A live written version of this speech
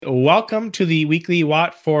welcome to the Weekly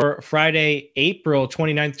Watt for Friday, April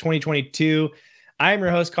 29th, 2022. I'm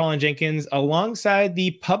your host, Colin Jenkins, alongside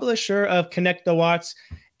the publisher of Connect the Watts,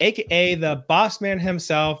 aka the boss man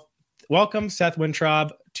himself. Welcome, Seth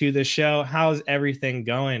Wintraub, to the show. How's everything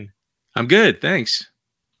going? I'm good, thanks.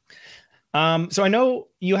 So I know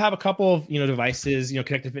you have a couple of devices,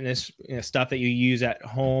 connected fitness stuff that you use at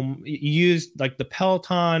home. You use like the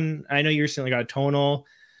Peloton. I know you recently got a tonal.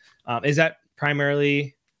 Is that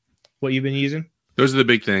primarily what you've been using? Those are the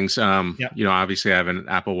big things. Obviously I have an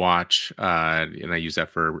Apple Watch, and I use that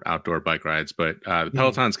for outdoor bike rides. But the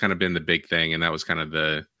Peloton's kind of been the big thing, and that was kind of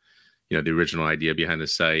the original idea behind the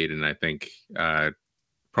site, and I think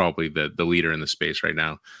probably the leader in the space right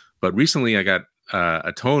now. But recently I got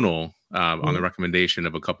a tonal on the recommendation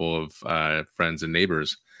of a couple of friends and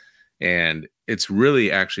neighbors, and it's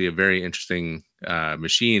really actually a very interesting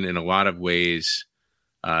machine in a lot of ways,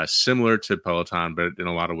 similar to Peloton, but in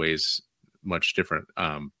a lot of ways much different.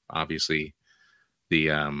 Obviously the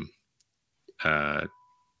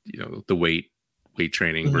the weight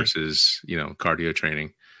training versus cardio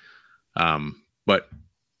training, but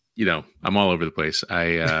I'm all over the place.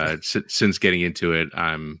 I since getting into it,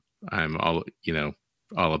 I'm all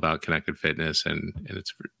about connected fitness, and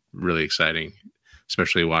it's really exciting,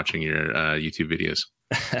 especially watching your YouTube videos.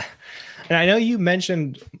 And I know you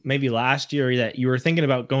mentioned maybe last year that you were thinking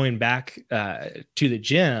about going back to the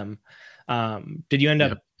gym. Did you end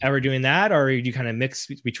up ever doing that, or did you kind of mix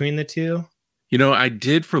between the two? I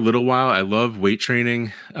did for a little while. I love weight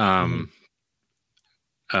training. My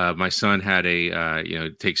son had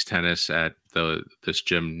takes tennis at this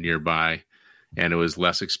gym nearby, and it was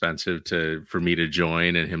less expensive for me to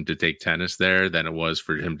join and him to take tennis there than it was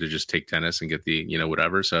for him to just take tennis and get the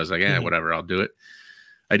whatever. So I was like, whatever, I'll do it.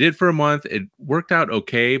 I did for a month. It worked out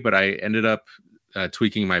okay, but I ended up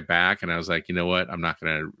tweaking my back, and I was like, you know what, I'm not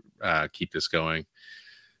going to keep this going.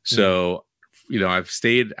 So I've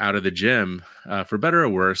stayed out of the gym for better or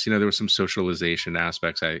worse. There was some socialization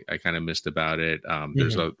aspects I kind of missed about it.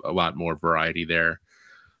 There's a lot more variety there,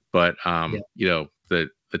 but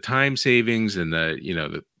the time savings and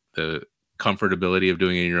the comfortability of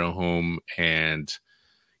doing it in your own home, and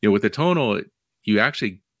with the tonal, you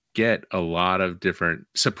actually get a lot of different,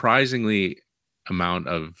 surprisingly amount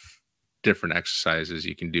of different exercises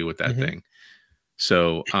you can do with that thing.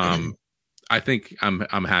 So I think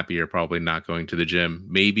I'm happier probably not going to the gym.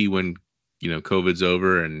 Maybe when COVID's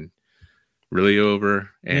over and really over,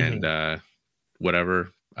 and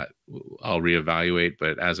whatever, I'll reevaluate.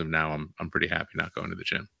 But as of now, I'm pretty happy not going to the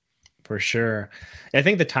gym. For sure. I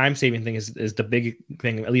think the time saving thing is the big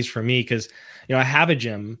thing, at least for me, because I have a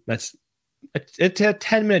gym that's it's a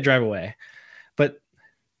 10-minute drive away, but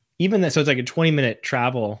even that, so it's like a 20-minute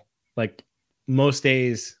travel. Like most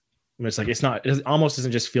days, it's like it almost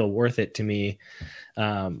doesn't just feel worth it to me.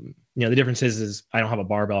 The difference is I don't have a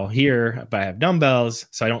barbell here, but I have dumbbells,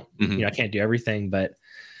 so I don't I can't do everything. But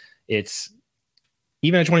it's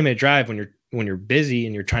even a 20-minute drive when you're busy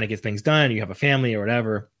and you're trying to get things done, you have a family or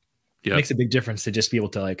whatever. It makes a big difference to just be able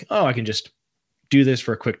to I can just do this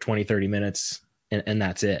for a quick 20-30 minutes and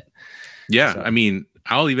that's it. Yeah. So, I mean,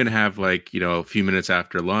 I'll even have a few minutes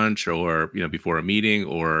after lunch, or, before a meeting,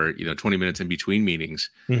 or, 20 minutes in between meetings,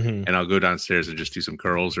 and I'll go downstairs and just do some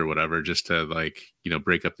curls or whatever, just to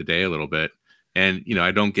break up the day a little bit. And,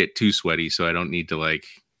 I don't get too sweaty, so I don't need to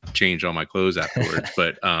change all my clothes afterwards.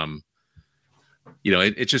 But,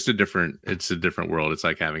 it's just a different world. It's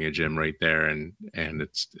like having a gym right there, and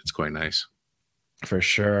it's quite nice. For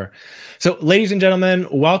sure. So ladies and gentlemen,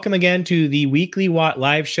 welcome again to the Weekly Watt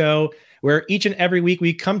live show, where each and every week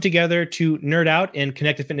we come together to nerd out in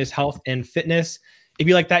connected fitness, health, and fitness. If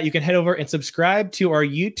you like that, you can head over and subscribe to our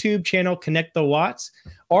YouTube channel, Connect the Watts,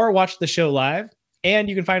 or watch the show live. And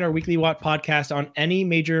you can find our Weekly Watt podcast on any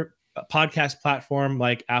major podcast platform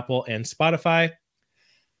like Apple and Spotify.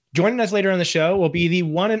 Joining us later on the show will be the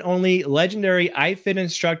one and only legendary iFIT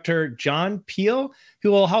instructor, John Peel,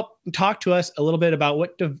 who will help talk to us a little bit about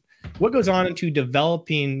what goes on into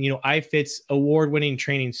developing, iFIT's award-winning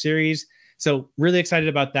training series. So really excited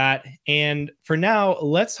about that. And for now,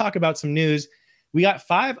 let's talk about some news. We got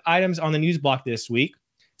 5 items on the news block this week.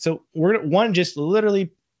 So one just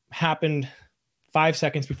literally happened 5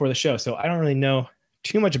 seconds before the show. So I don't really know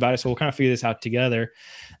too much about it. So we'll kind of figure this out together.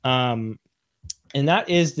 And that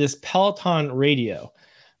is this Peloton radio.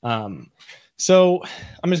 So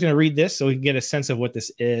I'm just going to read this so we can get a sense of what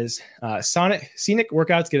this is. Scenic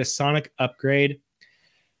workouts get a sonic upgrade.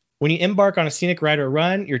 When you embark on a scenic ride or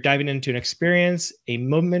run, you're diving into an experience, a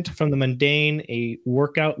movement from the mundane, a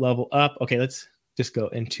workout level up. Okay, let's just go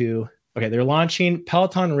into Okay, they're launching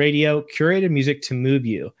Peloton Radio curated music to move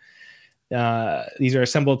you. These are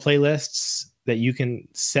assembled playlists that you can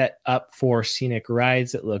set up for scenic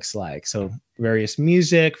rides, it looks like. So various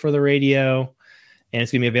music for the radio, and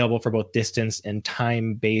it's going to be available for both distance and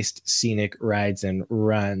time-based scenic rides and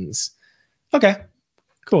runs. Okay,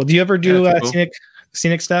 cool. Do you ever do cool.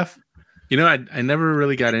 scenic stuff? You know, I never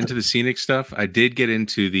really got into the scenic stuff. I did get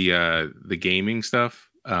into the gaming stuff.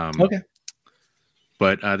 Okay.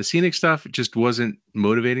 But the scenic stuff just wasn't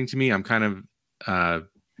motivating to me. I'm kind of, I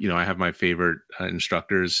have my favorite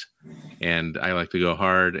instructors, and I like to go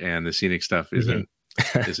hard, and the scenic stuff isn't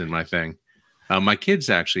my thing. My kids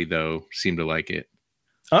actually, though, seem to like it.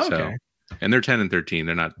 Oh, okay. So, and they're 10 and 13.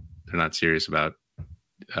 They're not serious about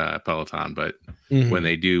Peloton, but when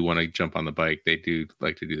they do want to jump on the bike, they do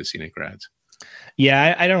like to do the scenic rides.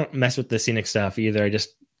 Yeah, I don't mess with the scenic stuff either.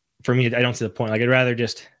 For me, I don't see the point. Like, I'd rather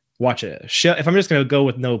just watch a show. If I'm just going to go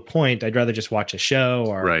with no point, I'd rather just watch a show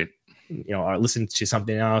or, or listen to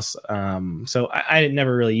something else. So I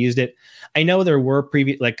never really used it. I know there were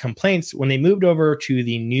previous complaints when they moved over to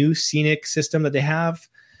the new scenic system that they have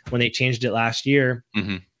when they changed it last year.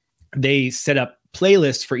 They set up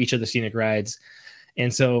playlists for each of the scenic rides.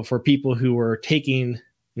 And so for people who were taking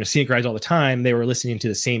scenic rides all the time, they were listening to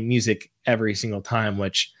the same music every single time,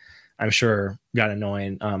 which I'm sure got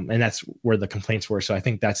annoying. And that's where the complaints were. So I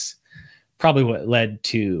think that's probably what led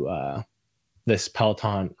to this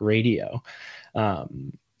Peloton radio.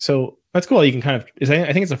 So that's cool. You can I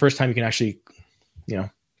think it's the first time you can actually,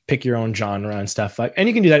 pick your own genre and stuff and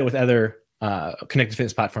you can do that with other connected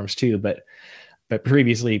fitness platforms too. But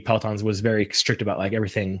previously Peloton's was very strict about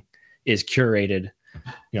everything is curated,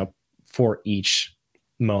 for each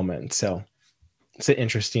moment. So it's an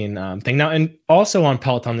interesting thing now. And also on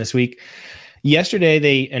Peloton this week, yesterday,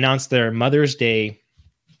 they announced their Mother's Day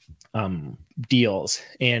deals,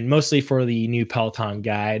 and mostly for the new Peloton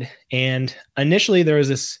guide. And initially there was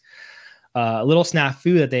this little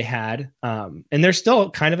snafu that they had, and there's still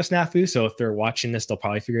kind of a snafu. So if they're watching this, they'll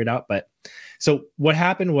probably figure it out. But so what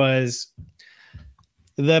happened was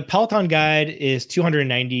the Peloton guide is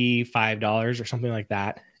 $295 or something like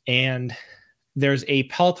that. And there's a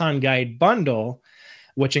Peloton guide bundle,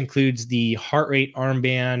 which includes the heart rate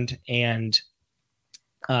armband and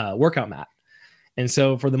workout mat. And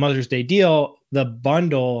so for the Mother's Day deal, the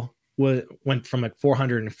bundle went from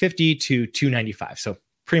 $450 to $295. So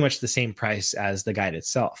pretty much the same price as the guide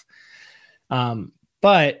itself.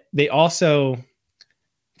 But they also,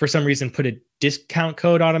 for some reason, put a discount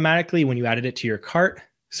code automatically when you added it to your cart.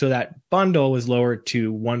 So that bundle was lowered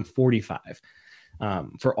to $145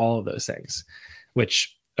 for all of those things,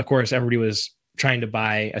 which of course everybody was trying to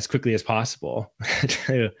buy as quickly as possible.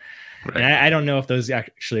 Right. And I don't know if those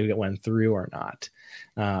actually went through or not.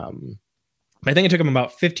 But I think it took them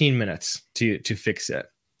about 15 minutes to fix it.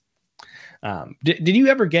 Did you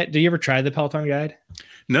ever try the Peloton guide?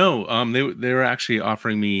 No, they were actually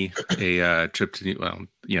offering me a trip to,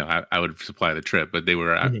 I would supply the trip, but they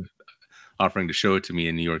were offering to show it to me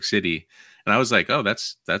in New York City. And I was like, oh,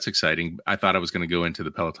 that's exciting. I thought I was going to go into the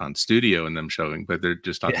Peloton studio and them showing, but they're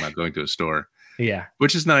just talking about going to a store. Yeah.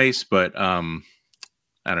 Which is nice, but I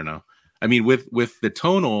don't know. I mean, with the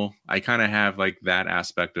tonal, I kind of have that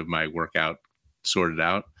aspect of my workout sorted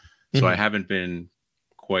out. So I haven't been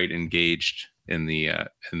quite engaged in the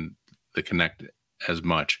Connect as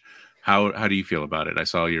much. How do you feel about it? I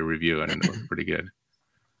saw your review and it looked pretty good.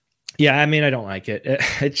 Yeah, I mean, I don't like it.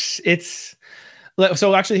 It's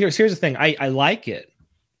so actually here's the thing. I like it,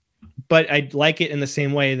 but I like it in the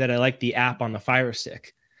same way that I like the app on the Fire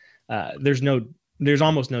Stick. There's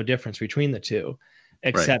almost no difference between the two,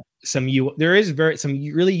 except there is some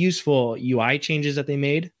really useful UI changes that they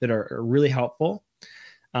made that are really helpful.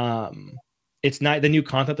 It's not the new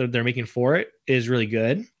content that they're making for it is really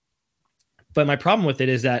good. But my problem with it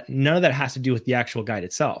is that none of that has to do with the actual guide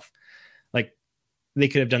itself. They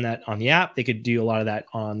could have done that on the app. They could do a lot of that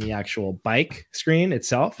on the actual bike screen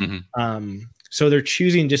itself. So they're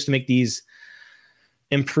choosing just to make these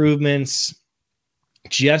improvements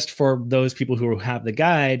just for those people who have the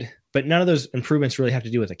guide, but none of those improvements really have to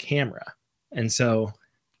do with a camera. And so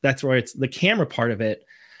that's where it's the camera part of it.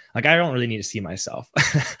 I don't really need to see myself.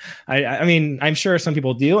 I mean, I'm sure some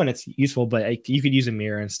people do, and it's useful, but you could use a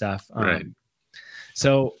mirror and stuff.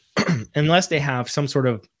 So unless they have some sort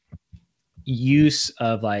of use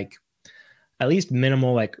of at least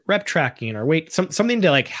minimal rep tracking or weight, something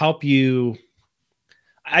to help you.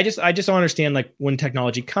 I just don't understand when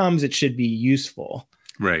technology comes, it should be useful.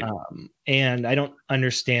 Right. And I don't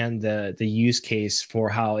understand the use case for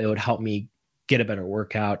how it would help me get a better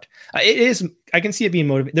workout. I can see it being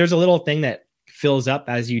motivated. There's a little thing that fills up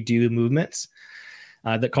as you do movements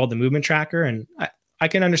that called the movement tracker. And I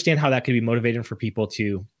can understand how that could be motivating for people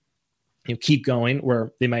to keep going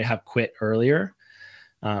where they might have quit earlier.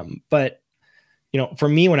 But, for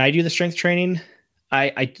me, when I do the strength training,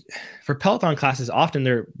 I for Peloton classes, often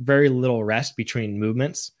there are very little rest between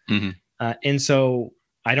movements. And so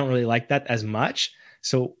I don't really like that as much.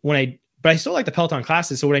 So but I still like the Peloton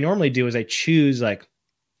classes. So what I normally do is I choose like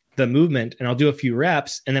the movement and I'll do a few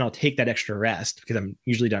reps and then I'll take that extra rest because I'm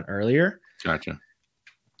usually done earlier. Gotcha.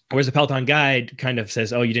 Whereas the Peloton guide kind of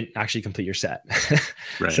says, oh, you didn't actually complete your set.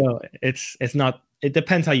 Right. So it's not, it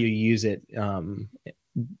depends how you use it. It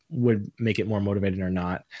would make it more motivating or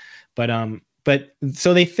not. But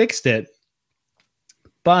so they fixed it.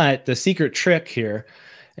 But the secret trick here,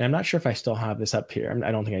 and I'm not sure if I still have this up here.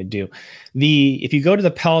 I don't think I do. If you go to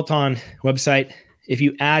the Peloton website, if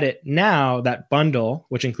you add it now, that bundle,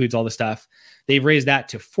 which includes all the stuff, they've raised that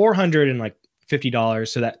to $450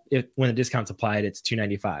 so that when the discount's applied, it's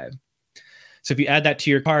 $295. So if you add that to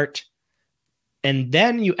your cart and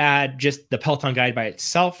then you add just the Peloton guide by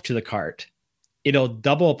itself to the cart, it'll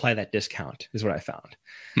double apply that discount is what I found.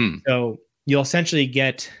 So you'll essentially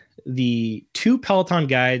get the 2 Peloton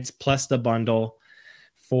guides plus the bundle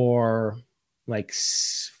for like,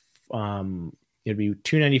 it'd be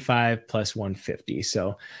 $295 plus $150.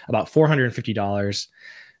 So about $450.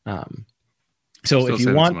 So if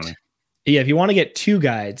you want, if you want to get 2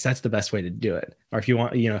 guides, that's the best way to do it. Or if you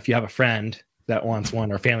want, if you have a friend that wants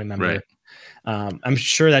one or a family member, right. I'm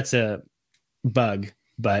sure that's a bug,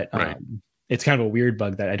 but it's kind of a weird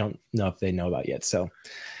bug that I don't know if they know about yet. So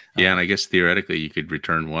yeah, and I guess theoretically you could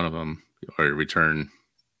return one of them or return.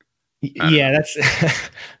 That's.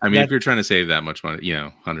 I mean, if you're trying to save that much money,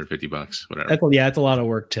 $150, whatever. That's a lot of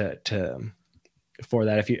work for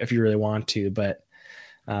that if you really want to, but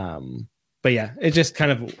yeah, it's just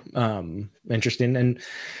kind of interesting. And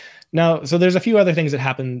now, so there's a few other things that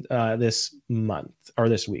happened this month or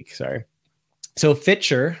this week. Sorry. So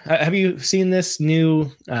Fitcher, have you seen this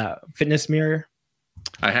new fitness mirror?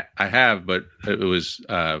 I have, but it was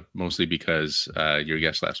mostly because your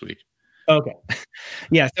guest last week. Okay.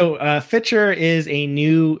 Yeah. So Fitcher is the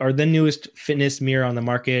newest fitness mirror on the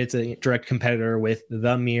market. It's a direct competitor with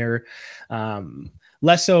the mirror.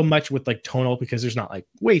 Less so much with like tonal because there's not like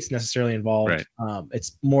weights necessarily involved. Right.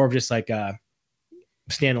 It's more of just like a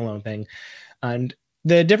standalone thing. And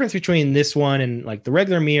the difference between this one and like the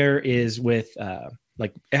regular mirror is with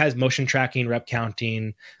like it has motion tracking, rep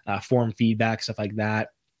counting, form feedback, stuff like that.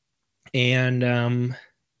 And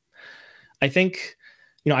I think,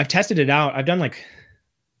 I've tested it out. I've done like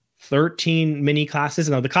 13 mini classes.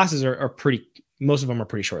 And the classes are pretty, most of them are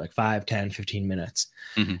pretty short, like 5, 10, 15 minutes.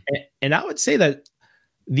 And I would say that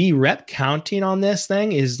the rep counting on this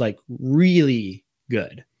thing is like really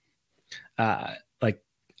good.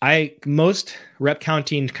 Most rep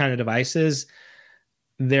counting kind of devices,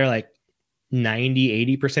 they're like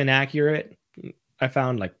 90-80% accurate. I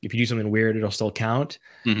found like if you do something weird, it'll still count.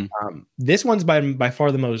 This one's by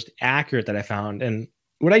far the most accurate that I found. And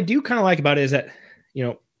what I do kind of like about it is that,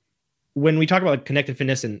 when we talk about like connected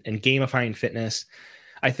fitness and gamifying fitness,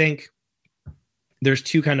 I think there's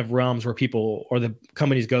 2 kind of realms where people or the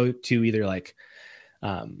companies go to either like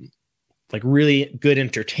really good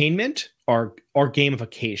entertainment or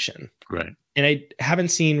gamification. Right. And I haven't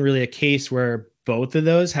seen really a case where both of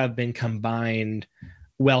those have been combined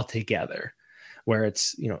well together, where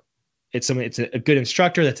it's a good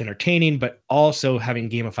instructor that's entertaining, but also having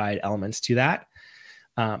gamified elements to that.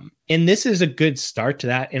 And this is a good start to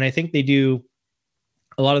that. And I think they do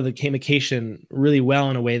a lot of the gamification really well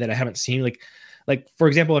in a way that I haven't seen. Like for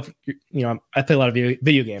example, if I play a lot of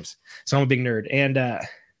video games, so I'm a big nerd, and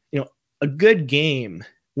a good game,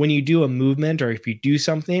 when you do a movement or if you do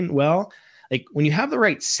something well, like when you have the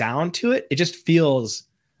right sound to it, it just feels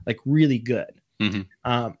like really good. And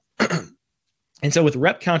so with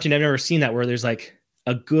rep counting, I've never seen that where there's like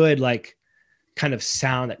a good like kind of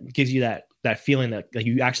sound that gives you that feeling that like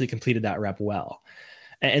you actually completed that rep well.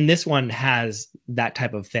 And this one has that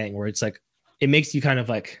type of thing where it's like it makes you kind of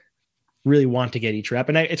like really want to get each rep.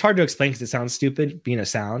 And it's hard to explain because it sounds stupid being a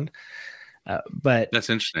sound, but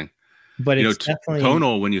that's interesting. But it's definitely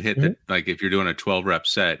tonal when you hit the, like if you're doing a 12 rep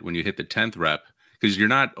set, when you hit the 10th rep, because you're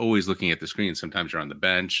not always looking at the screen. Sometimes you're on the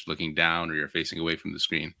bench looking down or you're facing away from the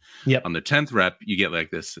screen. Yep. On the 10th rep, you get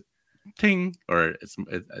like this ting, or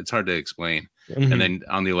it's hard to explain. And then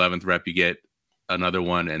on the 11th rep, you get another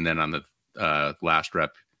one. And then on the last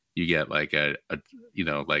rep, you get like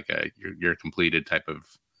your completed type of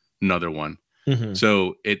another one.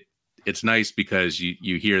 So it's nice because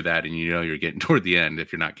you hear that and you're getting toward the end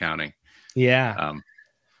if you're not counting. Yeah.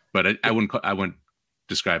 But I wouldn't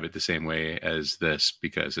describe it the same way as this,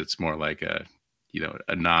 because it's more like a,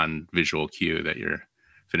 a non-visual cue that you're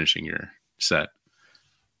finishing your set.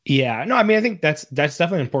 Yeah, no, I mean, I think that's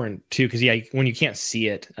definitely important too, because yeah, when you can't see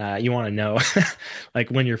it, you want to know like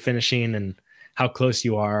when you're finishing and how close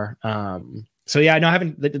you are. So yeah, no, I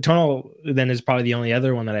haven't. The tonal then is probably the only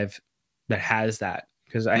other one that has that,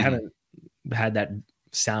 because I haven't had that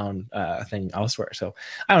sound thing elsewhere. So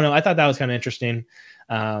I don't know. I thought that was kind of interesting.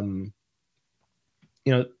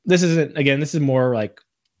 This is more like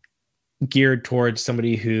geared towards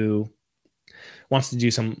somebody who wants to do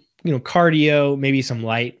some, cardio, maybe some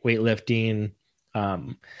light weightlifting.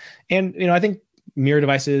 And I think mirror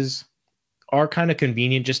devices are kind of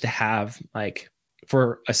convenient just to have, like,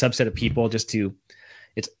 for a subset of people, it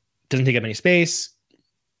doesn't take up any space.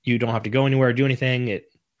 You don't have to go anywhere or do anything. All you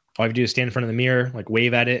have to do is stand in front of the mirror, like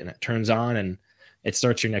wave at it, and it turns on and it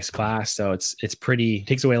starts your next class. So it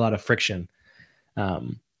takes away a lot of friction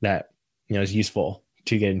that is useful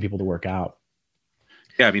to getting people to work out.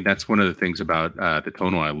 Yeah, I mean, that's one of the things about the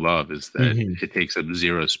tonal I love, is that it takes up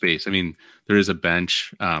zero space. I mean, there is a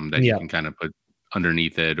bench that you can kind of put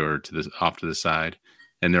underneath it or off to the side,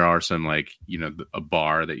 and there are some, like, a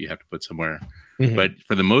bar that you have to put somewhere. But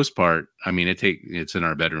for the most part, I mean, it's in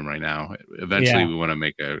our bedroom right now. Eventually, we want to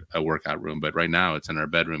make a workout room, but right now it's in our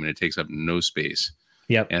bedroom and it takes up no space.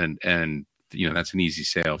 Yep. And that's an easy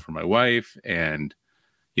sale for my wife. And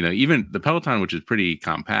even the Peloton, which is pretty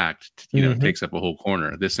compact, takes up a whole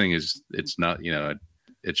corner. This thing it's not,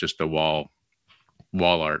 it's just a wall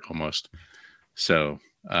art almost. So,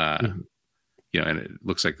 and it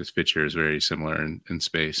looks like this picture is very similar in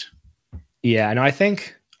space. Yeah, no, I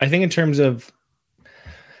think in terms of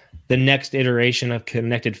the next iteration of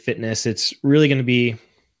connected fitness, it's really going to be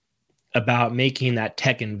about making that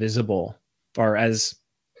tech invisible or as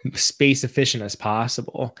space efficient as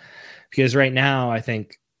possible. Because right now, I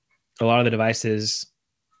think a lot of the devices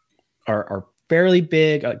are fairly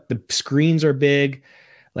big. The screens are big.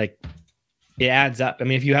 Like, it adds up. I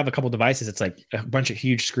mean, if you have a couple devices, it's like a bunch of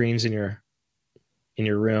huge screens in your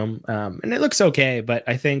room, and it looks okay. But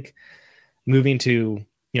I think moving to,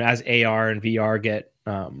 as AR and VR get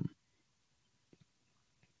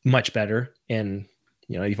much better, and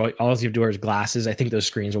all you have to do is glasses, I think those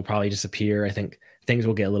screens will probably disappear. I think things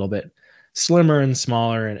will get a little bit slimmer and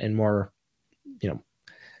smaller and more,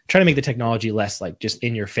 try to make the technology less like just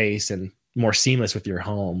in your face and more seamless with your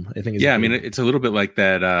home. I think. I mean, it's a little bit like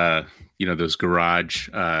that. Those garage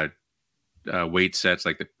weight sets,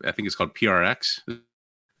 like I think it's called PRX,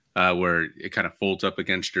 where it kind of folds up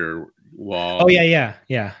against your wall. Oh yeah.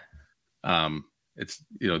 It's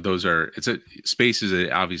space is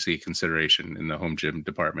obviously a consideration in the home gym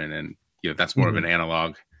department, and that's more of an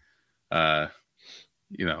analog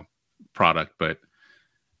product, but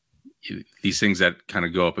these things that kind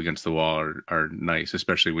of go up against the wall are nice,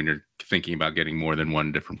 especially when you're thinking about getting more than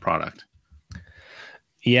one different product.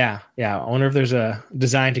 Yeah. I wonder if there's a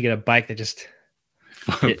design to get a bike that just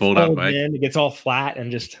fold up bike. It gets all flat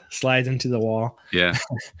and just slides into the wall. Yeah,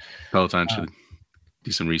 Peloton should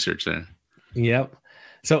do some research there. Yep.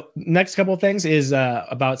 So next couple of things is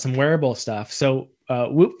about some wearable stuff. So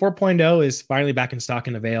Whoop 4.0 is finally back in stock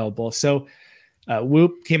and available. So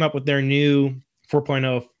Whoop came up with their new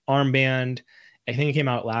 4.0 armband. I think it came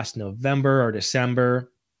out last November or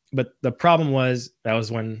December. But the problem was that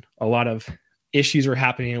was when a lot of issues were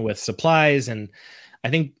happening with supplies. And I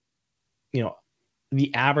think,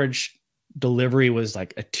 the average delivery was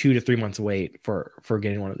like a 2 to 3 months wait for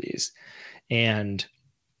getting one of these. And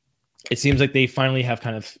it seems like they finally have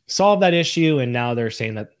kind of solved that issue. And now they're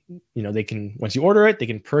saying that, they can, once you order it, they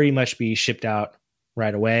can pretty much be shipped out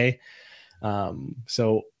right away.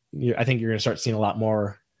 So I think you're going to start seeing a lot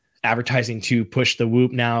more advertising to push the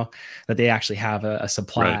Whoop now that they actually have a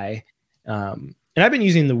supply. Right. And I've been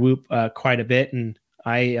using the Whoop quite a bit, and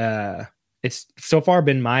it's so far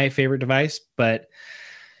been my favorite device, but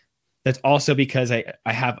that's also because I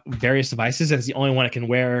have various devices, and it's the only one I can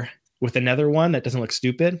wear with another one that doesn't look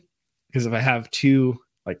stupid. Because if I have two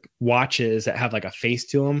like watches that have like a face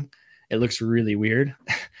to them, it looks really weird.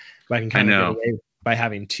 But I can kind of get away by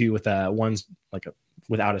having two with one's like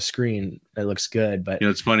without a screen. It looks good. But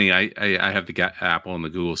it's funny. I have the Apple and the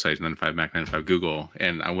Google sites, 95 Mac, 95 Google,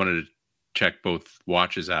 and I wanted to check both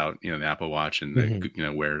watches out, the Apple Watch and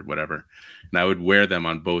the wear whatever, and I would wear them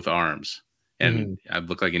on both arms, and I'd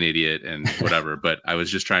look like an idiot and whatever. But I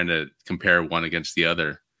was just trying to compare one against the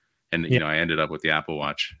other, and I ended up with the Apple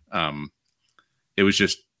Watch. It was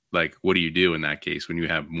just like, what do you do in that case when you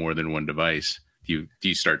have more than one device? Do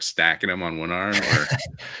you start stacking them on one arm,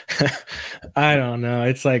 or I don't know.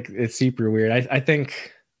 It's super weird. I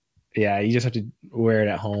think Yeah, you just have to wear it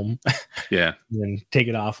at home. Yeah. And then take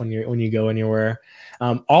it off when you go anywhere.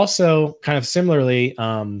 Also, kind of similarly,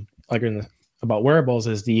 about wearables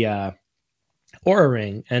is the Aura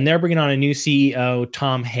Ring, and they're bringing on a new CEO,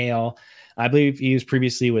 Tom Hale. I believe he was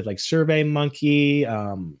previously with like Survey Monkey,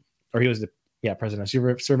 or he was the president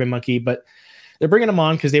of Survey Monkey. But they're bringing him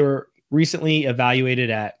on because they were recently evaluated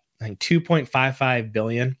at I think 2.55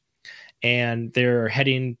 billion, and they're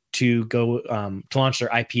heading to go to launch their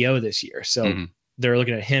IPO this year. So they're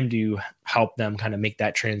looking at him to help them kind of make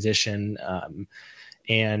that transition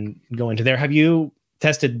and go into there. Have you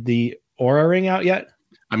tested the Aura Ring out yet?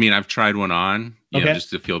 I mean, I've tried one on, you know, just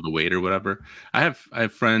to feel the weight or whatever. I have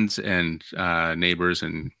friends and neighbors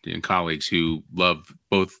and colleagues who love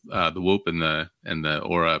both the Whoop and the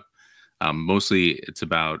Aura. Mostly, it's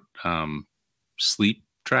about sleep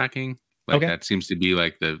tracking. Like that seems to be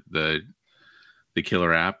like the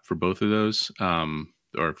killer app for both of those,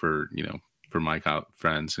 or for my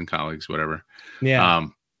friends and colleagues, whatever. Yeah.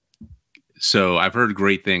 So I've heard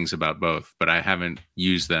great things about both, but I haven't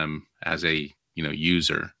used them as a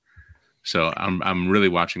user. So I'm really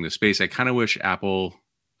watching the space. I kind of wish Apple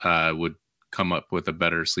would come up with a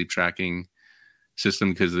better sleep tracking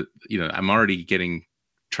system, because I'm already getting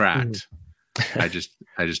tracked. I just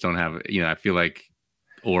don't have I feel like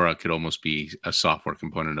Aura could almost be a software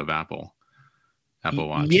component of Apple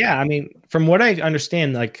Watch. Yeah, I mean, from what I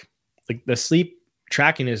understand, like the sleep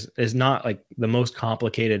tracking is not like the most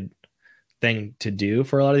complicated thing to do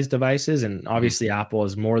for a lot of these devices, and obviously Apple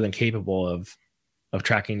is more than capable of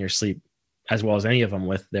tracking your sleep as well as any of them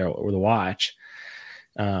with the watch.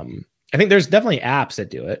 I think there's definitely apps that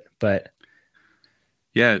do it, but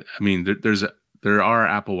yeah, I mean, there are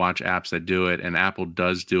Apple Watch apps that do it, and Apple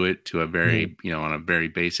does do it to a very on a very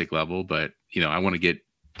basic level. But I want to get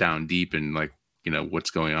down deep and like what's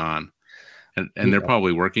going on, and they're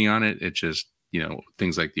probably working on it. It's just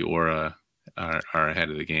things like the Aura are ahead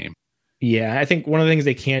of the game. Yeah, I think one of the things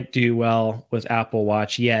they can't do well with Apple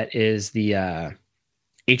Watch yet is the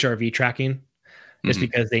HRV tracking, just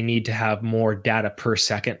because they need to have more data per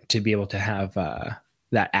second to be able to have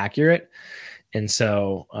that accurate. And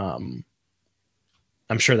so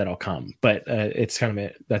I'm sure that'll come, but it's kind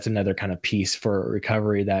of that's another kind of piece for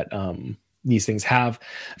recovery that these things have.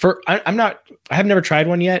 I have never tried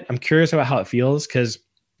one yet. I'm curious about how it feels, because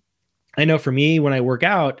I know for me, when I work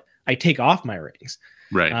out, I take off my rings.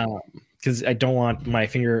 Right. Because I don't want my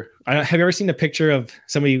finger. Have you ever seen a picture of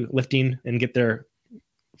somebody lifting and get their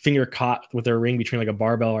finger caught with their ring between like a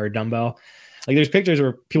barbell or a dumbbell? Like there's pictures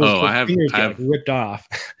where people's fingers get like ripped off.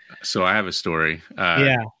 So I have a story.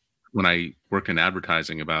 Yeah. When I worked in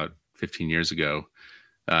advertising about 15 years ago,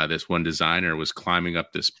 this one designer was climbing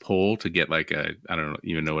up this pole to get like I don't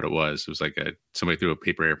even know what it was. It was like somebody threw a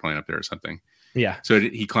paper airplane up there or something. Yeah. So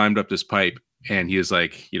he climbed up this pipe, and he was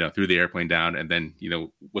like, threw the airplane down, and then,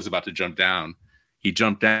 was about to jump down. He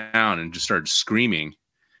jumped down and just started screaming.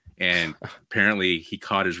 And apparently he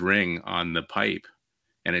caught his ring on the pipe,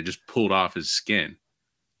 and it just pulled off his skin.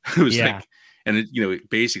 It was like, and it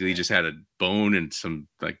basically just had a bone and some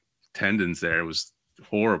like tendons there. It was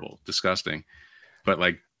horrible, disgusting. But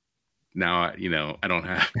like now, I don't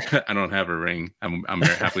have a ring. I'm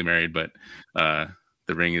happily married, but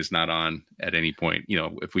the ring is not on at any point.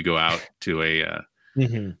 If we go out to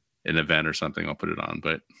an event or something, I'll put it on.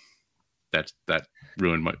 But that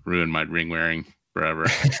ruined my ring wearing forever.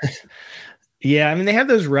 Yeah, I mean, they have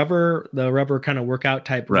those rubber kind of workout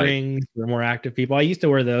type rings for more active people. I used to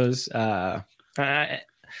wear those. Now I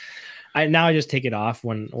just take it off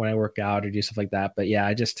when I work out or do stuff like that. But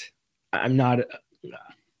yeah, I'm not.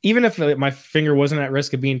 Even if my finger wasn't at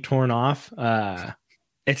risk of being torn off,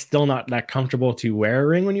 it's still not that comfortable to wear a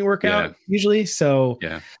ring when you work out usually. So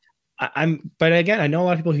yeah, but again, I know a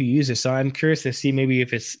lot of people who use this, so I'm curious to see maybe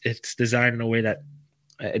if it's designed in a way that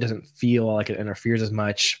it doesn't feel like it interferes as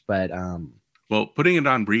much. But well, putting it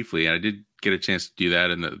on briefly, I did get a chance to do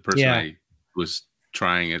that, and the person I was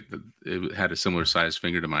trying it had a similar size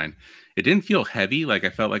finger to mine. It didn't feel heavy. Like I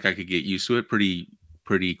felt like I could get used to it pretty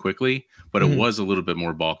quickly, but it was a little bit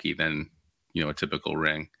more bulky than a typical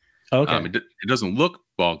ring. Okay. It doesn't look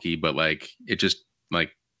bulky, but like it just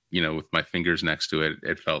like with my fingers next to it,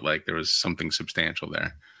 it felt like there was something substantial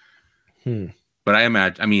there. But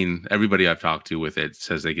I mean, everybody I've talked to with it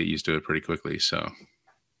says they get used to it pretty quickly, so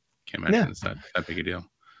can't imagine it's that big a deal.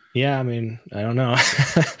 Yeah, I mean, I don't know.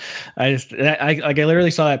 I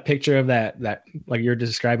literally saw that picture of that like you're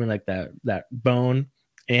describing, like that bone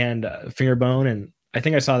and finger bone, and I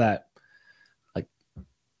think I saw that like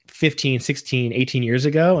 15, 16, 18 years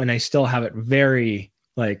ago, and I still have it very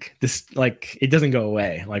Like this, like it doesn't go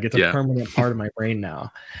away. Like it's a permanent part of my brain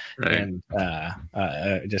now. Right. And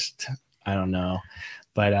just I don't know,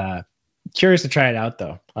 but curious to try it out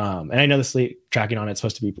though. And I know the sleep tracking on it's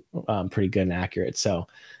supposed to be pretty good and accurate, so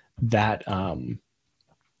that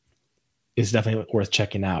is definitely worth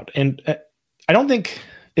checking out. And I don't think,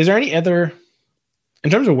 is there any other, in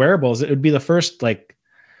terms of wearables, it would be the first like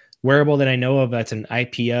wearable that I know of that's an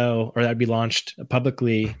IPO or that'd be launched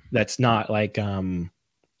publicly that's not like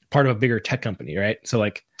part of a bigger tech company, right? So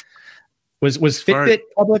like was Fitbit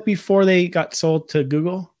public before they got sold to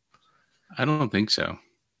Google? I don't think so.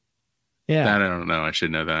 Yeah. That I don't know. I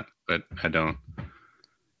should know that, but I don't.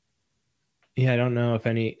 Yeah, I don't know if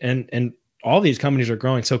any, and all these companies are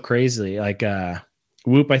growing so crazily. Like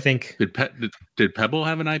Whoop, I think. Did Pebble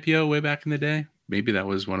have an IPO way back in the day? Maybe that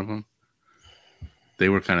was one of them. They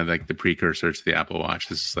were kind of like the precursor to the Apple Watch.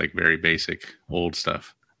 This is like very basic old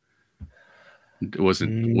stuff. It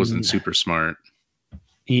wasn't super smart.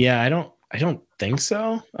 Yeah, I don't think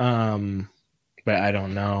so. But I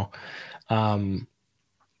don't know.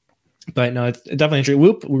 But no, it's definitely interesting.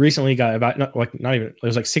 Whoop recently got about not even, it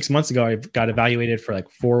was like 6 months ago, I got evaluated for like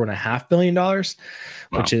 $4.5 billion, wow.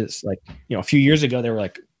 Which is like, a few years ago they were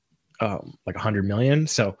like 100 million.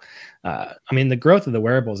 So I mean, the growth of the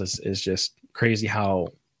wearables is just crazy how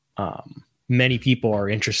many people are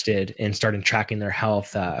interested in starting tracking their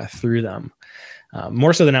health through them,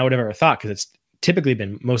 more so than I would have ever thought, because it's typically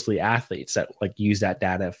been mostly athletes that like use that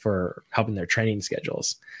data for helping their training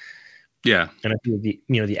schedules. Yeah. And I think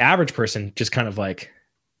the average person just kind of like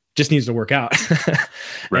just needs to work out.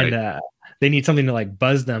 Right. And they need something to like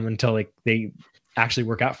buzz them until like they actually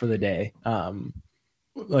work out for the day.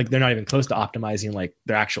 Like they're not even close to optimizing like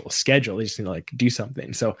their actual schedule. They just need to like do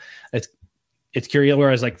something. So it's curious.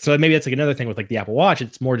 Whereas like, so maybe that's like another thing with like the Apple Watch.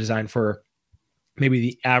 It's more designed for maybe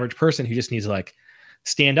the average person who just needs to like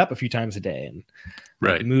stand up a few times a day and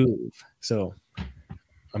like, move. So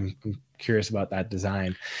I'm curious about that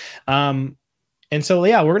design. And so,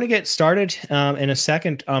 yeah, we're going to get started in a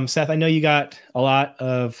second. Seth, I know you got got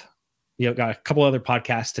a couple other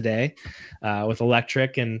podcasts today with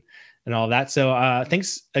Electric and all that. So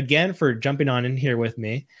thanks again for jumping on in here with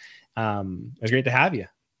me. It was great to have you.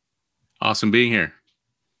 Awesome being here.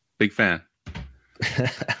 Big fan.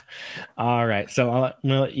 All right. So I'm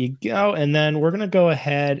going to let you go. And then we're going to go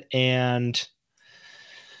ahead and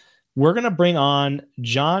we're going to bring on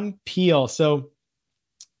John Peel. So,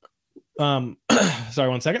 sorry,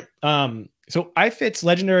 1 second. So iFIT's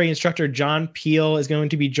legendary instructor, John Peel, is going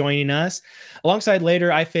to be joining us alongside later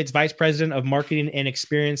iFIT's Vice President of Marketing and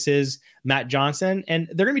Experiences, Matt Johnson. And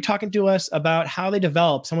they're going to be talking to us about how they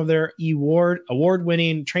develop some of their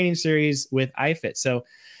award-winning training series with iFIT. So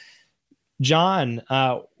John,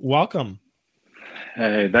 welcome.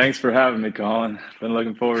 Hey, thanks for having me, Colin. Been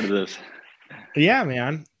looking forward to this. Yeah,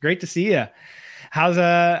 man. Great to see you. How's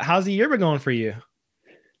the year been going for you?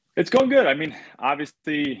 It's going good. I mean,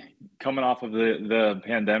 obviously coming off of the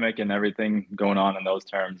pandemic and everything going on in those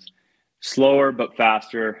terms, slower but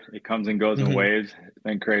faster. It comes and goes in waves. It's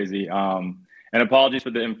been crazy. And apologies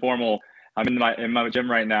for the informal. I'm in my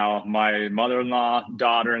gym right now. My mother-in-law,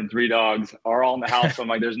 daughter, and 3 dogs are all in the house. So I'm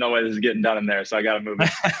like, there's no way this is getting done in there. So I got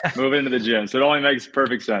to move into the gym. So it only makes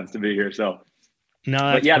perfect sense to be here. So,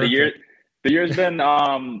 but yeah, perfect. The year's been,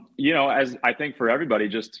 as I think for everybody,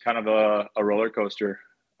 just kind of a roller coaster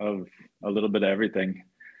of a little bit of everything.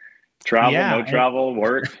 Travel, no travel,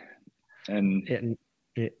 work, and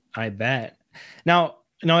I bet. Now,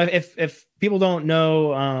 if people don't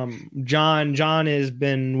know, John has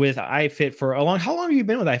been with iFIT for a long. How long have you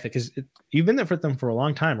been with iFIT? Because you've been there for them for a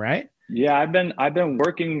long time, right? Yeah, I've been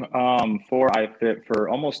working for iFIT for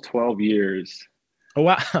almost 12 years. Oh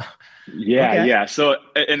wow. Yeah, okay. Yeah. So,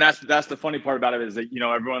 and that's the funny part about it is that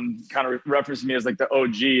everyone kind of references me as like the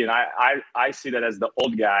OG, and I see that as the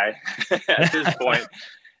old guy at this point,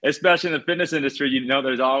 especially in the fitness industry.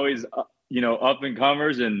 There's always up and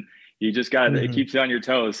comers, and you just got it keeps you on your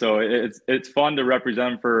toes. So it's fun to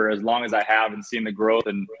represent them for as long as I have, and seeing the growth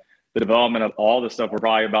and the development of all the stuff we're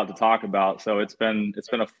probably about to talk about. So it's been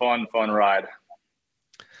a fun ride.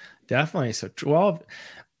 Definitely. So 12.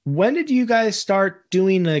 When did you guys start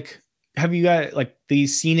doing have you got like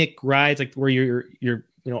these scenic rides, like where you're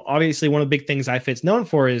obviously one of the big things iFIT's known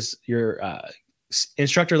for is your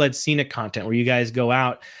instructor-led scenic content, where you guys go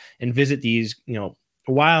out and visit these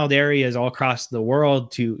wild areas all across the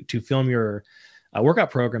world to film your workout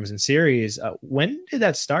programs and series. When did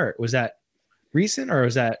that start? Was that recent or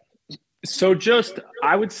was that? So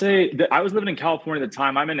I would say that I was living in California at the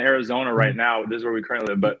time. I'm in Arizona right now. This is where we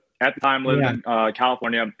currently live, but at the time living in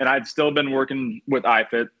California, and I'd still been working with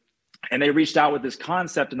iFIT. And they reached out with this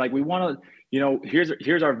concept and like, we want to,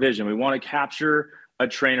 here's our vision. We want to capture a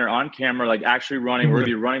trainer on camera, like actually running. We're going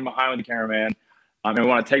to be running behind with the cameraman. And we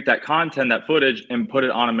want to take that content, that footage, and put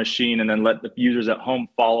it on a machine and then let the users at home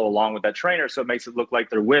follow along with that trainer. So it makes it look like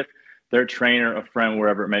they're with their trainer, a friend,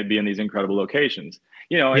 wherever it may be in these incredible locations.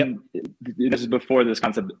 And this is before this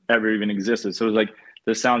concept ever even existed. So it was like,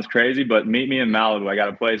 this sounds crazy, but meet me in Malibu. I got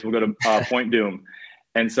a place. We'll go to Point Doom.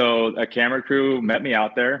 And so a camera crew met me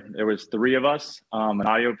out there. There was 3 of us, an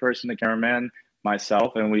audio person, a cameraman,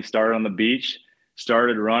 myself, and we started on the beach,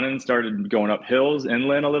 started running, started going up hills,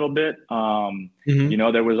 inland a little bit.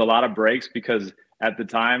 There was a lot of breaks because at the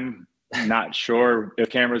time, not sure if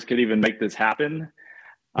cameras could even make this happen.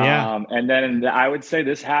 And then I would say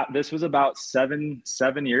this was about seven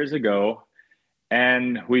years ago,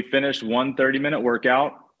 and we finished one 30-minute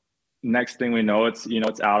workout. Next thing we know, it's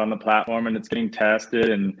out on the platform and it's getting tested,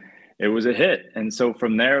 and it was a hit. And so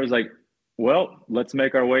from there, it was like, well, let's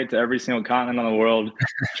make our way to every single continent on the world,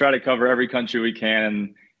 try to cover every country we can.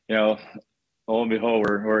 And, lo and behold,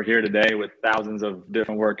 we're here today with thousands of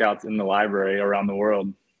different workouts in the library around the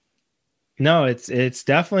world. No, it's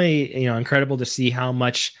definitely, incredible to see how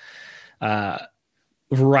much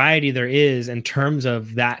variety there is in terms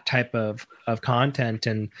of that type of content.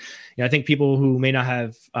 And, I think people who may not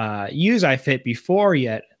have used iFIT before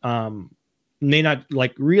yet may not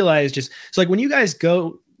like realize just, so like when you guys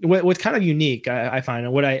go, what's kind of unique, I find,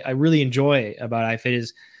 and what I really enjoy about iFIT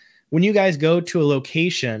is when you guys go to a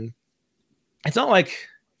location, it's not like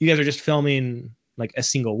you guys are just filming like a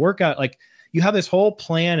single workout. Like you have this whole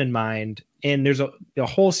plan in mind, and there's a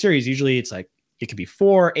whole series. Usually it's like, it could be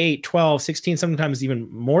 4, 8, 12, 16, sometimes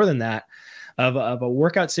even more than that of a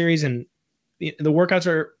workout series. And the workouts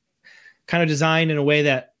are kind of designed in a way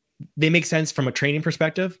that they make sense from a training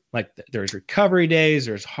perspective. Like there's recovery days,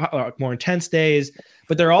 there's more intense days,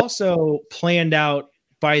 but they're also planned out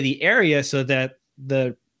by the area so that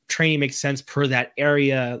the training makes sense per that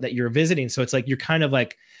area that you're visiting. So it's like, you're kind of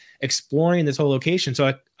like exploring this whole location.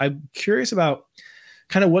 So I'm curious about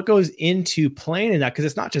kind of what goes into planning that, because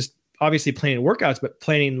it's not just obviously planning workouts, but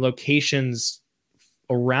planning locations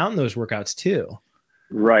around those workouts too.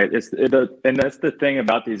 Right. And that's the thing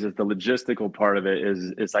about these is the logistical part of it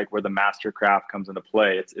is like where the mastercraft comes into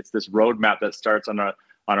play. It's this roadmap that starts on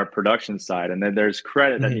our production side. And then there's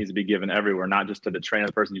credit that needs to be given everywhere, not just to the trainer,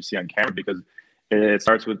 the person you see on camera, because it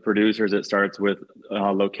starts with producers, it starts with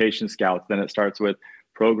location scouts, then it starts with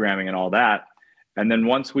programming and all that. And then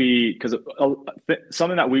because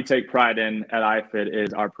something that we take pride in at iFIT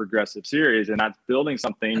is our progressive series, and that's building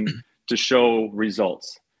something to show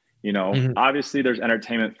results. Obviously there's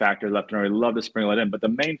entertainment factor left and right. We love to sprinkle it in, but the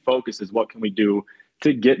main focus is what can we do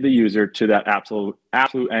to get the user to that absolute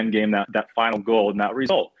end game, that final goal and that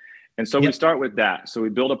result. And so we start with that. So we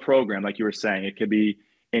build a program, like you were saying. It could be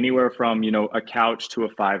anywhere from, a couch to a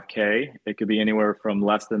 5K. It could be anywhere from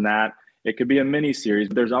less than that. It could be a mini series,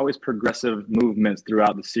 but there's always progressive movements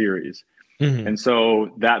throughout the series. And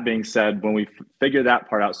so that being said, when we figure that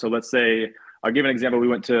part out, so let's say, I'll give an example. We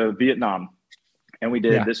went to Vietnam. And we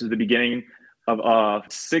did, this is the beginning of a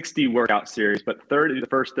 60 workout series, but the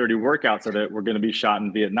first 30 workouts of it were going to be shot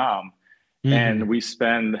in Vietnam. And we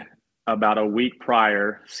spend about a week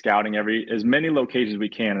prior scouting as many locations we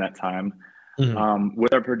can at that time.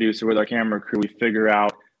 With our producer, with our camera crew, we figure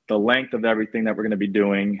out the length of everything that we're going to be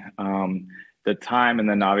doing, the time, and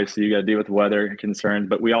then obviously you got to deal with weather concerns.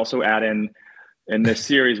 But we also add in this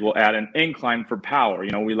series, we'll add an incline for power.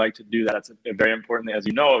 We like to do that. It's a very important, as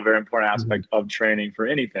you know, a very important aspect of training for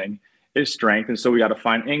anything is strength. And so we got to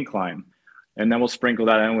find incline. And then we'll sprinkle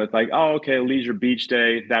that in with like, oh, okay, leisure beach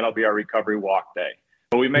day. That'll be our recovery walk day.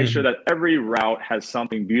 But we make sure that every route has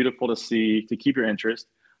something beautiful to see, to keep your interest,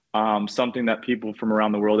 something that people from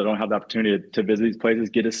around the world that don't have the opportunity to visit these places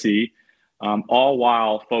get to see, all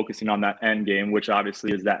while focusing on that end game, which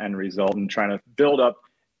obviously is that end result, and trying to build up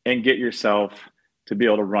and get yourself to be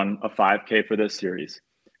able to run a 5K for this series.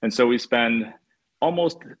 And so we spend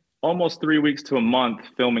almost 3 weeks to a month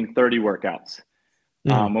filming 30 workouts.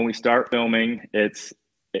 When we start filming, it's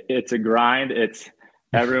a grind. It's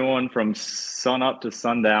everyone from sun up to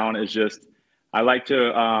sundown is just, I like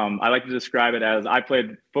to describe it as, I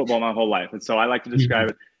played football my whole life. And so I like to describe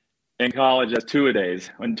it in college as 2-a-days.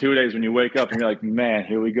 In 2 days, when you wake up and you're like, man,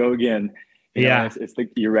 here we go again.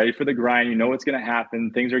 You're ready for the grind. You know what's going to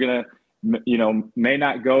happen. Things are going to, may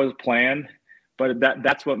not go as planned, but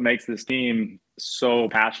that's what makes this team so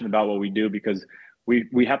passionate about what we do, because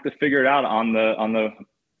we have to figure it out on the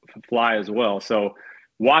fly as well. So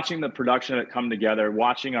watching the production of it come together,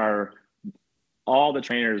 watching all the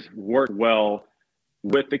trainers work well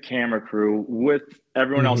with the camera crew, with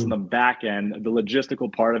everyone else in the back end. The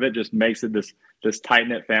logistical part of it just makes it this tight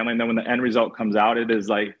knit family. And then when the end result comes out, it is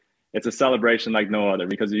like it's a celebration like no other,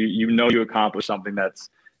 because you accomplished something that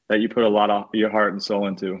you put a lot of your heart and soul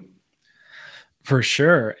into. For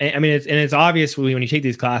sure. I mean, it's obvious when you take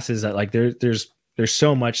these classes that like there's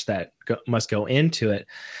so much that must go into it.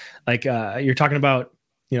 Like you're talking about,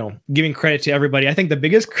 giving credit to everybody. I think the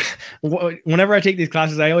biggest, whenever I take these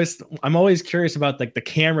classes, I'm always curious about like the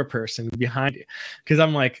camera person behind it. Cause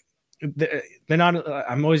I'm like, they're not,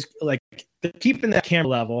 I'm always like keeping that camera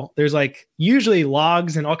level. There's like usually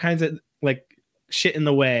logs and all kinds of like shit in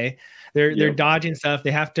the way. They're dodging stuff.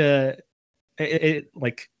 They have to,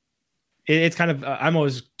 it's kind of, I'm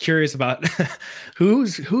always curious about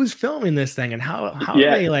who's filming this thing and how are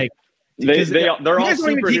they like, they're all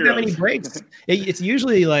don't even take that many breaks. It's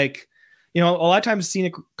usually like, a lot of times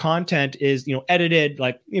scenic content is, edited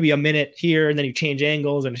like maybe a minute here and then you change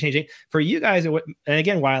angles and changing. For you guys, and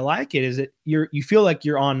again, why I like it is that you feel like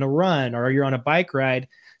you're on a run or you're on a bike ride.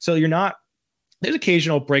 So there's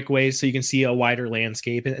occasional breakaways so you can see a wider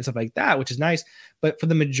landscape and stuff like that, which is nice. But for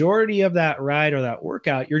the majority of that ride or that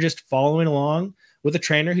workout, you're just following along with a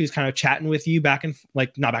trainer who's kind of chatting with you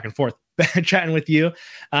not back and forth, chatting with you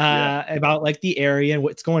about like the area and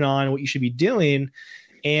what's going on and what you should be doing.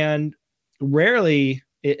 And rarely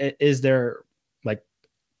is there like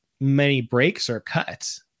many breaks or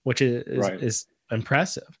cuts, which is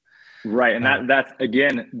impressive. Right. And that's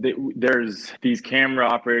again, there's these camera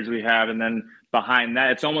operators we have, and then behind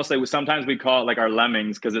that, it's almost like sometimes we call it like our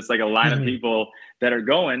lemmings, because it's like a line of people that are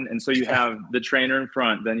going. And so you have the trainer in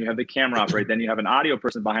front, then you have the camera operator, then you have an audio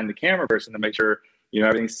person behind the camera person to make sure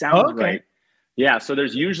everything sounds right. Yeah. So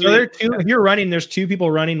there's usually if you're running, there's two people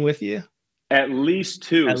running with you. At least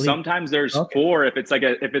two. Sometimes there's four if it's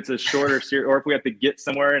a shorter series, or if we have to get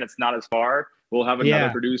somewhere and it's not as far, we'll have another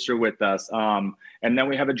producer with us. And then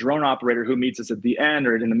we have a drone operator who meets us at the end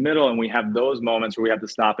or in the middle, and we have those moments where we have to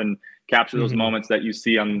stop and capture those moments that you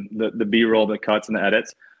see on the B-roll, the cuts and the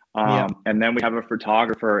edits. And then we have a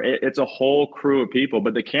photographer. It's a whole crew of people,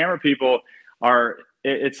 but the camera people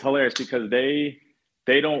it's hilarious because they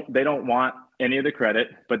don't want any of the credit,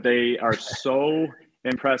 but they are so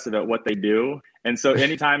impressive at what they do. And so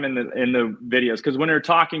anytime in the videos, because when they're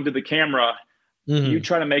talking to the camera, you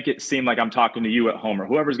try to make it seem like I'm talking to you at home or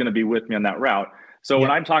whoever's going to be with me on that route. So when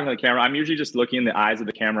I'm talking to the camera, I'm usually just looking in the eyes of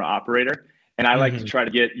the camera operator, and I like to try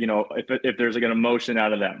to get, if there's like an emotion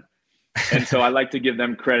out of them. And so I like to give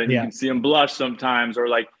them credit. You can see them blush sometimes, or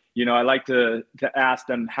like, I like to ask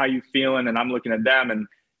them, how you feeling? And I'm looking at them, and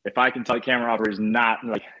if I can tell the camera operator's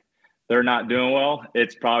they're not doing well,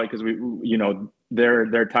 it's probably because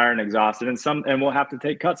they're tired and exhausted, and we'll have to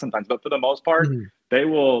take cuts sometimes. But for the most part, they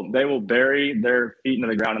will bury their feet into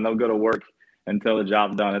the ground and they'll go to work until the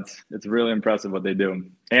job's done. It's really impressive what they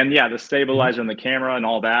do. And the stabilizer and the camera and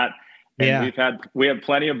all that. And we have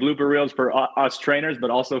plenty of blooper reels for us trainers, but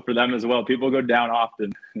also for them as well. People go down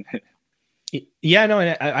often. And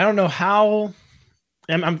I don't know how.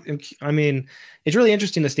 I mean, it's really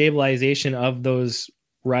interesting, the stabilization of those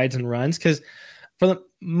rides and runs, because for the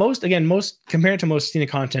most compared to most scenic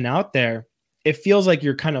content out there, it feels like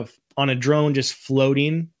you're kind of on a drone just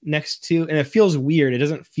floating next to, and it feels weird. It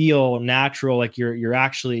doesn't feel natural, like you're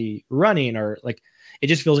actually running, or like it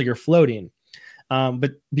just feels like you're floating.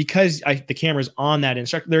 But because the camera's on that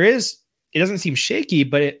instructor, it doesn't seem shaky,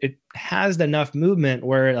 but it has enough movement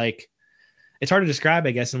where like it's hard to describe,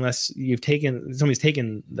 I guess, unless somebody's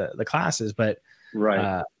taken the classes. But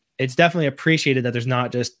it's definitely appreciated that there's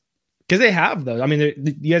not just, because they have those. I mean,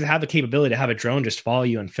 you guys have the capability to have a drone just follow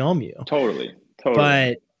you and film you. Totally.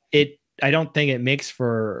 But I don't think it makes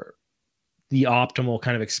for the optimal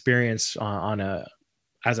kind of experience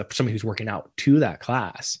as somebody who's working out to that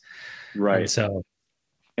class. Right.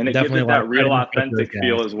 And it gives it that real authentic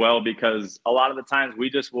feel as well, because a lot of the times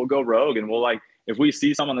we'll go rogue, and we'll if we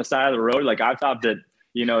see someone on the side of the road, like I've stopped at,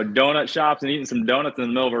 donut shops and eating some donuts in the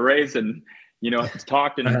middle of a race, and,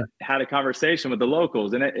 talked and had a conversation with the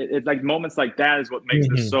locals. And it's like moments like that is what makes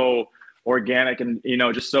this so organic and,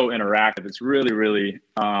 just so interactive. It's really, really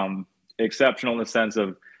exceptional in the sense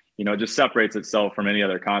of, just separates itself from any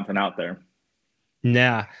other content out there.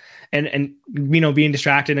 Yeah. And being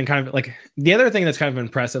distracted, and kind of like the other thing that's kind of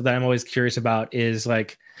impressive that I'm always curious about is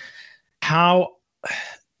like how,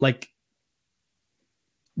 like,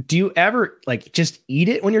 do you ever like just eat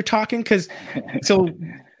it when you're talking? Cause so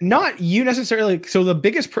not you necessarily. So the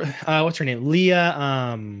biggest, what's her name?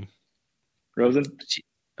 Leah, Rosen.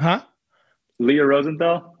 Huh? Leah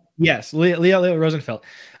Rosenthal. Yes. Leah Rosenfeld.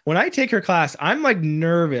 when I take her class, I'm like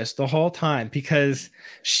nervous the whole time because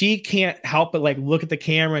she can't help but like look at the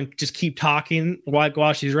camera and just keep talking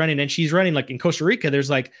while she's running. And she's running like in Costa Rica, there's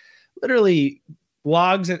like literally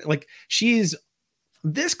logs and like she's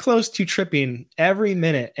this close to tripping every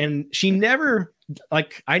minute. And she never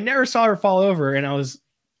like I never saw her fall over. And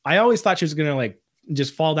I always thought she was gonna like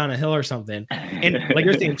just fall down a hill or something. And like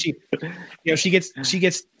you're saying, she gets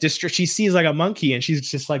distracted. She sees like a monkey and she's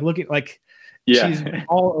just like looking like she's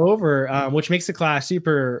all over, which makes the class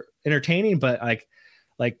super entertaining. But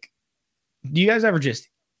like, do you guys ever just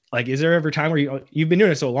like, is there ever time where you've been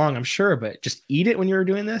doing it so long, I'm sure, but just eat it when you were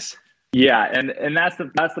doing this? Yeah. And that's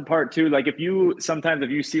the part too. Like if you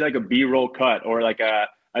see like a B-roll cut or like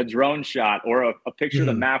a drone shot or a picture of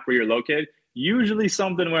the map where you're located, usually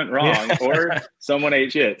something went wrong or someone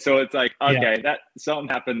ate shit. So it's like, okay, that something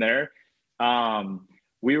happened there.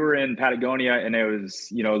 We were in Patagonia and it was,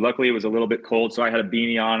 luckily it was a little bit cold. So I had a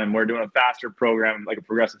beanie on and we're doing a faster program, like a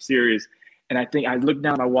progressive series. And I think I looked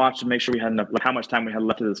down at my watch to make sure we had enough, like how much time we had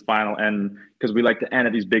left to this final end, because we like to end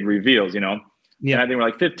at these big reveals, Yeah. And I think we're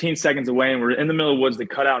like 15 seconds away and we're in the middle of the woods that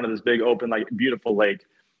cut out into this big open, like beautiful lake.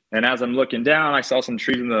 And as I'm looking down, I saw some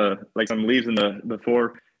trees some leaves in the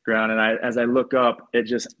foreground. And as I look up,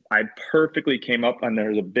 I perfectly came up and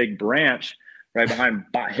there's a big branch right behind,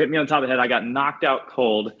 hit me on top of the head. I got knocked out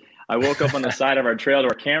cold. I woke up on the side of our trail to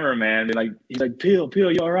our cameraman, and he's like, Peel,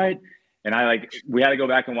 you all right? And we had to go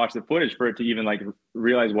back and watch the footage for it to even like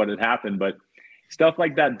realize what had happened. But stuff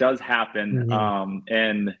like that does happen.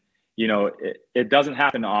 And it doesn't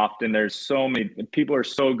happen often. There's so many people are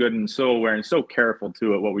so good and so aware and so careful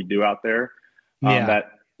to it, what we do out there,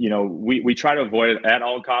 that, we try to avoid it at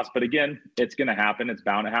all costs. But again, it's going to happen. It's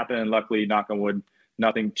bound to happen. And luckily, knock on wood,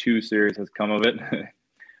 nothing too serious has come of it.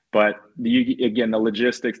 But again, the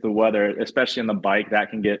logistics, the weather, especially on the bike, that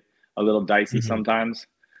can get a little dicey sometimes.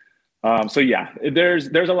 So yeah, there's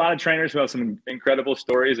a lot of trainers who have some incredible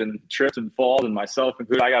stories and trips and falls, and myself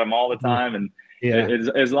included. I got them all the time. And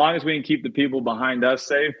as long as we can keep the people behind us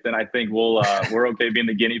safe, then I think we're okay being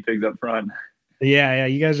the guinea pigs up front. Yeah.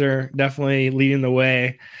 You guys are definitely leading the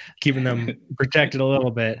way, keeping them protected a little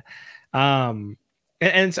bit. And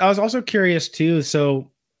I was also curious too. So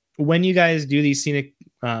when you guys do these scenic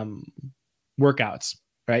workouts,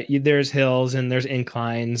 right? There's hills and there's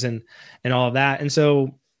inclines and all of that. And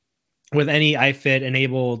so with any iFIT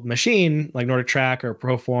enabled machine like Nordic Track or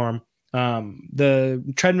Proform, the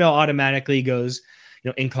treadmill automatically goes,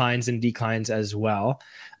 inclines and declines as well.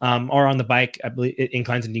 Or on the bike, I believe it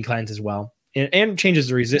inclines and declines as well, and changes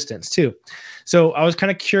the resistance too. So I was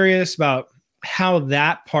kind of curious about how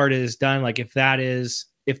that part is done. Like if there's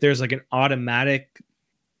like an automatic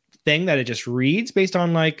thing that it just reads based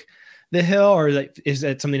on like the hill, or is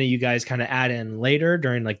that something that you guys kind of add in later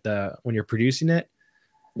during like when you're producing it?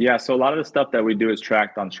 Yeah, so a lot of the stuff that we do is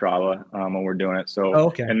tracked on Strava when we're doing it.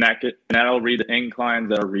 So, and that'll read the inclines,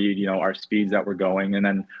 that'll read, our speeds that we're going. And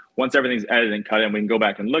then once everything's edited and cut in, we can go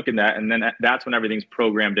back and look at that. And then that's when everything's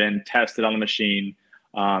programmed in, tested on the machine.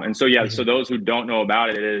 And so, so those who don't know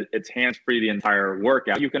about it, it's hands-free the entire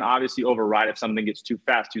workout. You can obviously override if something gets too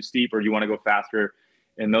fast, too steep, or you want to go faster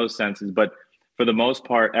in those senses. But for the most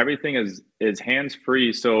part, everything is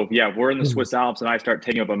hands-free. So if we're in the Swiss Alps and I start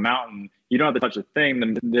taking up a mountain, you don't have to touch a thing.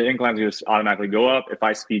 The incline's going to automatically go up. If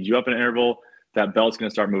I speed you up in an interval, that belt's going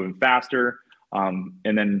to start moving faster. And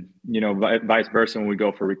then, vice versa when we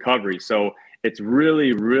go for recovery. So it's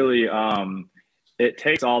really, really, it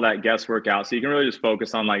takes all that guesswork out. So you can really just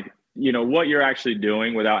focus on what you're actually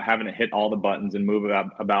doing without having to hit all the buttons and move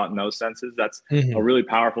about in those senses. That's a really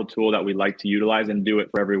powerful tool that we like to utilize and do it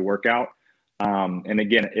for every workout. And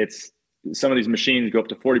again, some of these machines go up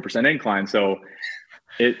to 40% incline. So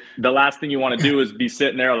the last thing you want to do is be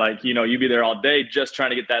sitting there you be there all day just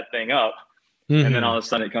trying to get that thing up. And then all of a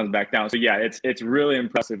sudden it comes back down. So it's really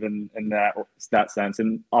impressive in that sense.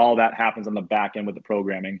 And all that happens on the back end with the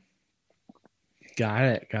programming. Got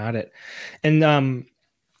it. And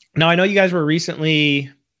now I know you guys were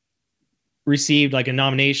recently received like a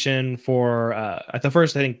nomination for at the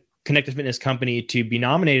first, I think, connected fitness company to be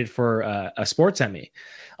nominated for a sports Emmy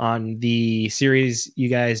on the series you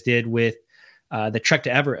guys did with the Trek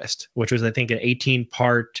to Everest, which was, I think, an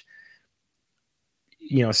 18-part,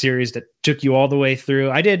 series that took you all the way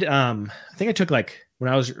through. I did, I think I took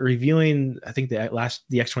when I was reviewing, I think the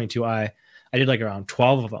X22i, I did around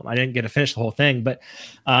 12 of them. I didn't get to finish the whole thing, but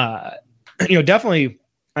definitely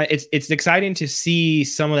it's exciting to see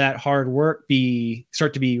some of that hard work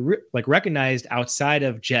start to be recognized outside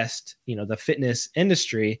of just, the fitness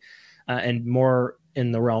industry, and more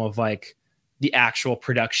in the realm of the actual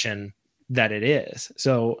production that it is.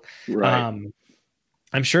 So, right.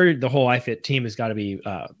 I'm sure the whole iFIT team has got to be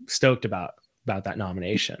stoked about that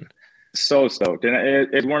nomination. So stoked. And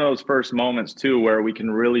it's one of those first moments too, where we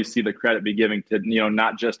can really see the credit be given to,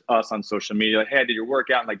 not just us on social media. Like, hey, I did your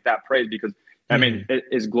workout, and like that praise, because I mean,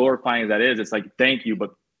 as glorifying as that is, it's like, thank you,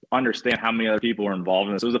 but understand how many other people were involved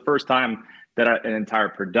in this. It was the first time that an entire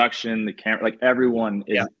production, the camera, like everyone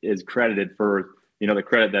is credited for, the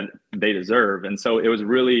credit that they deserve. And so it was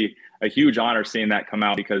really a huge honor seeing that come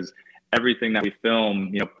out, because everything that we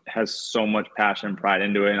film, has so much passion and pride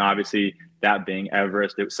into it. And obviously, that being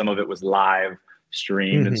Everest, some of it was live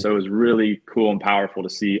streamed. And so it was really cool and powerful to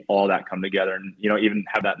see all that come together and, even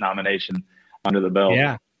have that nomination under the belt.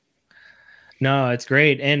 Yeah. No, it's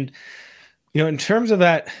great. And, in terms of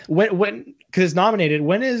that, when, because it's nominated,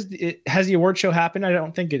 when has the award show happened? I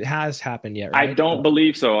don't think it has happened yet, right? I don't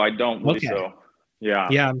believe so. Yeah.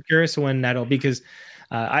 Yeah. I'm curious when because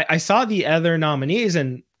I saw the other nominees,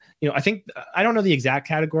 and, I think, I don't know the exact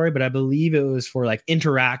category, but I believe it was for like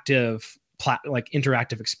interactive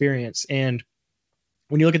experience. And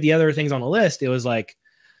when you look at the other things on the list, it was like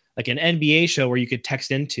an NBA show where you could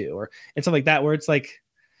text into and stuff like that, where it's like,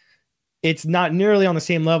 it's not nearly on the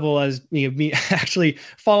same level as me actually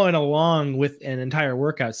following along with an entire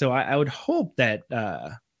workout. So I would hope that,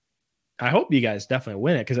 I hope you guys definitely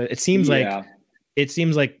win it. Cause it seems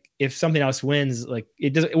like if something else wins, like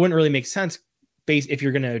it wouldn't really make sense if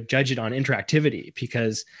you're going to judge it on interactivity,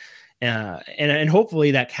 because and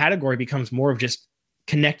hopefully that category becomes more of just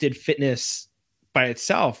connected fitness by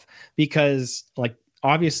itself, because like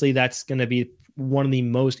obviously that's going to be one of the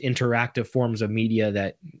most interactive forms of media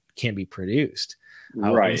that can be produced,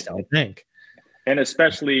 right? I would think, and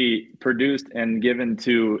especially produced and given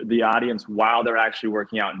to the audience while they're actually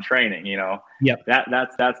working out and training. Yep.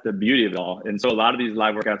 That's the beauty of it all. And so a lot of these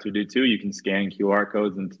live workouts we do too, you can scan QR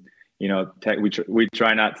codes and we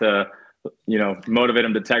try not to motivate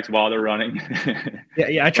them to text while they're running.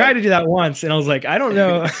 Yeah. I tried to do that once, and I was like, I don't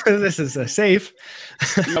know if this is safe.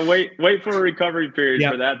 Wait for a recovery period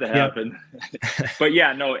for that to happen. But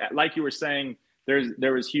yeah, no, like you were saying,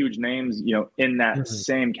 there was huge names, in that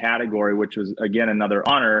same category, which was again another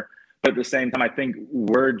honor. But at the same time, I think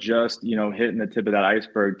we're just hitting the tip of that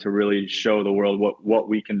iceberg to really show the world what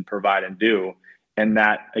we can provide and do. And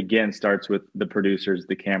that again starts with the producers,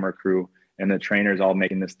 the camera crew, and the trainers all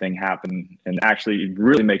making this thing happen, and actually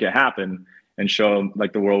really make it happen and show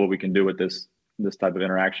like the world what we can do with this type of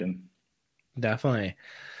interaction. Definitely.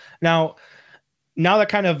 Now that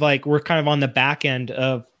kind of like we're kind of on the back end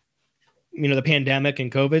of the pandemic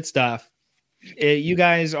and COVID stuff, you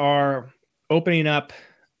guys are opening up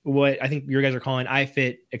what I think you guys are calling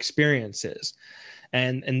iFIT experiences,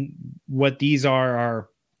 and what these are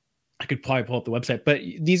I could probably pull up the website, but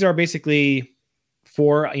these are basically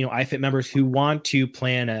for iFIT members who want to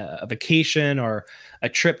plan a vacation or a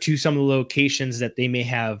trip to some of the locations that they may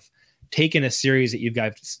have taken a series that you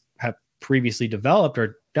guys have previously developed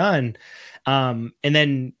or done, and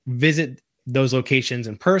then visit those locations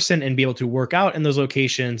in person and be able to work out in those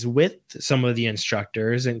locations with some of the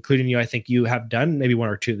instructors, including you. I think you have done maybe one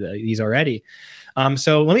or two of these already.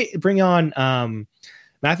 So let me bring on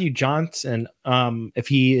Matthew Johnson, if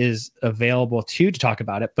he is available to talk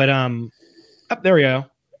about it. But there we go.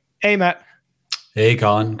 Hey, Matt. Hey,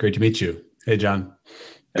 Colin. Great to meet you. Hey, John.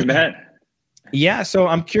 Hey, Matt. Yeah. So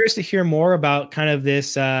I'm curious to hear more about kind of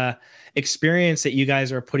this experience that you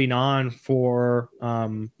guys are putting on for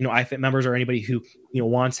iFIT members, or anybody who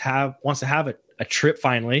wants to have a trip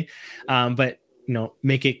finally, but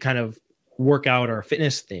make it kind of workout or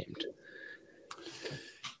fitness themed.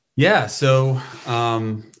 Yeah. So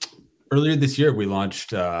earlier this year, we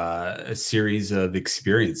launched a series of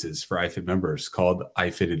experiences for iFIT members called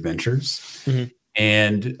iFIT Adventures. Mm-hmm.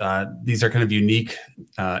 And these are kind of unique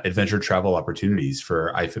adventure travel opportunities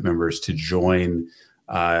for iFIT members to join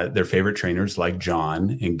their favorite trainers like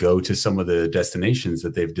John and go to some of the destinations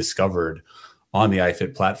that they've discovered on the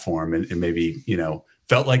iFIT platform, and maybe,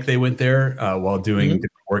 felt like they went there while doing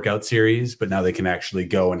different workout series, but now they can actually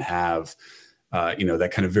go and have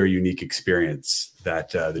that kind of very unique experience that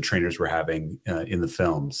the trainers were having in the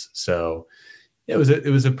films. So it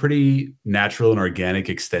was a pretty natural and organic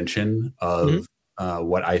extension of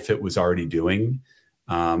what iFIT was already doing.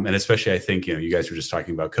 And especially, I think, you guys were just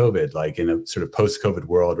talking about COVID, like in a sort of post-COVID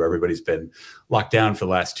world where everybody's been locked down for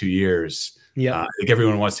the last 2 years. I think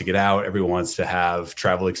everyone wants to get out. Everyone wants to have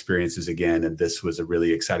travel experiences again. And this was a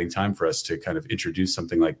really exciting time for us to kind of introduce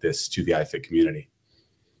something like this to the iFIT community.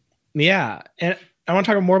 Yeah. And I want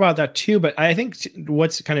to talk more about that too, but I think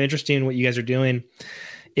what's kind of interesting, what you guys are doing,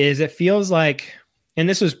 is it feels like, and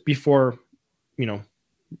this was before,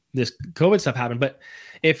 this COVID stuff happened, but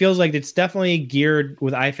it feels like it's definitely geared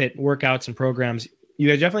with iFIT workouts and programs. You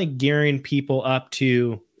guys definitely gearing people up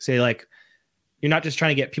to say, like, you're not just trying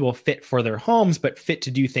to get people fit for their homes, but fit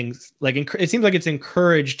to do things like, it seems like it's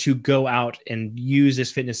encouraged to go out and use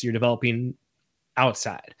this fitness you're developing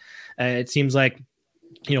outside. It seems like,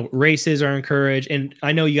 races are encouraged. And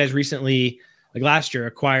I know you guys recently, like last year,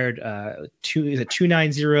 acquired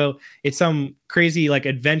 290. It's some crazy like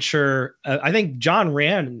adventure. I think John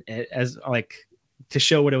ran it as like to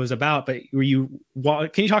show what it was about, but can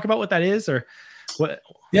you talk about what that is or what?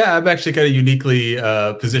 Yeah, I'm actually kind of uniquely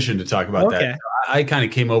positioned to talk about that. I kind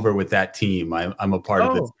of came over with that team. I'm a part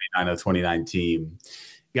of the 29 team.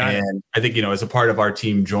 And I think, as a part of our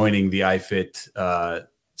team joining the iFIT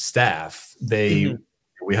staff,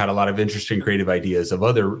 we had a lot of interesting creative ideas of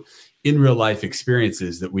other in real life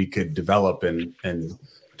experiences that we could develop and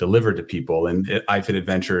deliver to people. And iFIT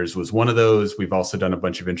Adventures was one of those. We've also done a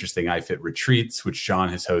bunch of interesting iFIT retreats, which John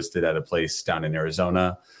has hosted at a place down in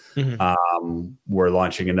Arizona. We're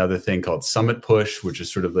launching another thing called Summit Push, which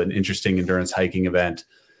is sort of an interesting endurance hiking event.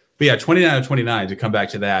 But yeah, 29 of 29, to come back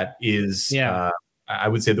to that, is I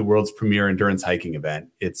would say the world's premier endurance hiking event.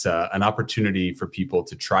 It's an opportunity for people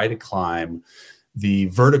to try to climb the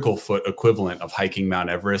vertical foot equivalent of hiking Mount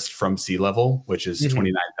Everest from sea level, which is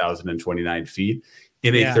 29,029 feet,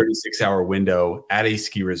 in a 36-hour window at a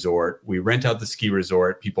ski resort. We rent out the ski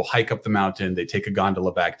resort. People hike up the mountain. They take a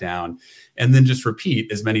gondola back down, and then just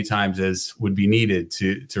repeat as many times as would be needed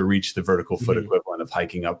to reach the vertical foot equivalent of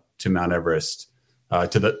hiking up to Mount Everest,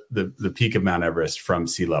 to the peak of Mount Everest from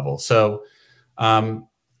sea level. So, as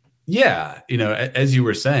you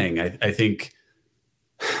were saying, I think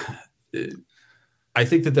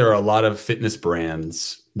that there are a lot of fitness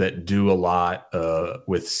brands that do a lot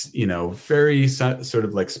with, very sort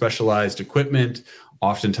of like specialized equipment.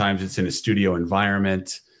 Oftentimes it's in a studio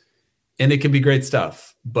environment, and it can be great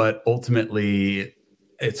stuff, but ultimately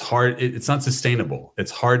it's hard. It's not sustainable.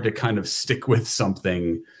 It's hard to kind of stick with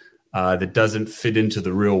something that doesn't fit into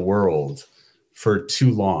the real world for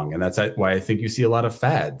too long. And that's why I think you see a lot of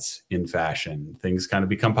fads in fashion. Things kind of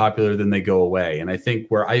become popular, then they go away. And I think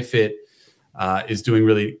where iFIT is doing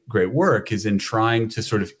really great work is in trying to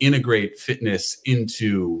sort of integrate fitness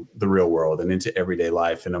into the real world and into everyday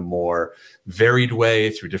life in a more varied way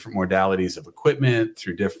through different modalities of equipment,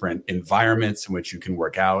 through different environments in which you can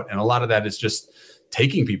work out. And a lot of that is just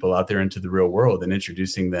taking people out there into the real world and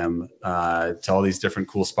introducing them to all these different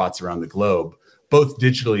cool spots around the globe, both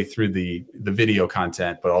digitally through the video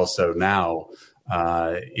content, but also now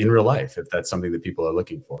in real life, if that's something that people are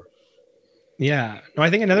looking for. Yeah, no,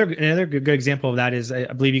 I think another good example of that is I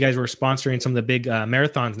believe you guys were sponsoring some of the big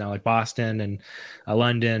marathons now, like Boston and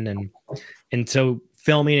London, and so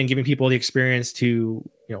filming and giving people the experience to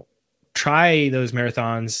try those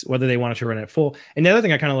marathons, whether they wanted to run it full. And the other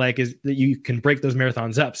thing I kind of like is that you can break those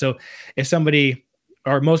marathons up. So if somebody,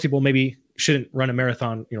 or most people maybe shouldn't run a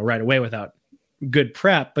marathon right away without good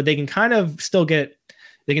prep, but they can kind of still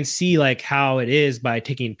they can see like how it is by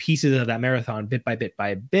taking pieces of that marathon bit by bit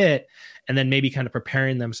by bit, and then maybe kind of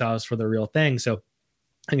preparing themselves for the real thing. So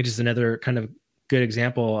I think it's just another kind of good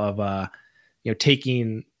example of,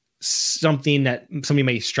 taking something that somebody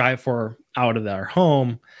may strive for out of their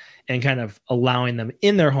home and kind of allowing them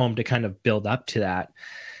in their home to kind of build up to that.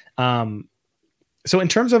 So in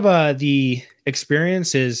terms of the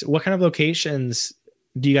experiences, what kind of locations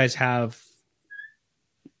do you guys have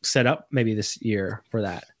set up maybe this year for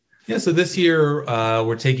that? Yeah, so this year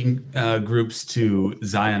we're taking groups to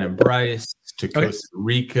Zion and Bryce, to Costa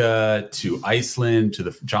Rica, to Iceland,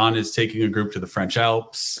 John is taking a group to the French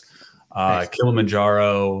Alps, nice.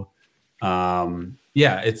 Kilimanjaro.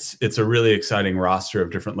 It's a really exciting roster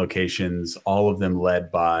of different locations, all of them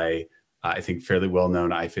led by, I think, fairly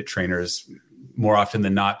well-known iFIT trainers, more often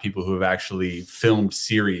than not, people who have actually filmed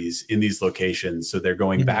series in these locations. So they're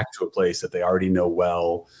going back to a place that they already know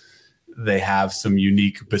well. They have some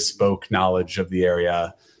unique bespoke knowledge of the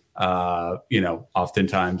area,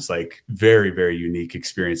 oftentimes like very, very unique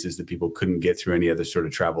experiences that people couldn't get through any other sort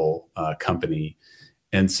of travel company.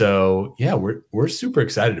 And so, we're super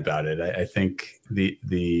excited about it. I think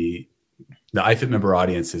the iFIT member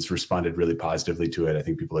audience has responded really positively to it. I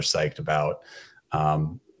think people are psyched about,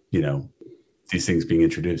 these things being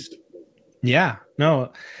introduced. Yeah,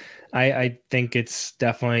 no, I think it's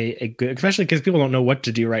definitely a good, especially because people don't know what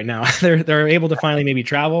to do right now. They're able to finally maybe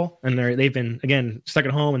travel, and they've been again stuck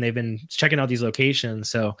at home, and they've been checking out these locations.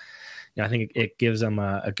 So, I think it gives them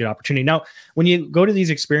a good opportunity. Now, when you go to these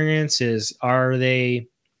experiences, are there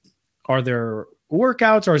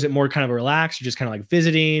workouts, or is it more kind of relaxed, or just kind of like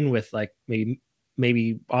visiting with like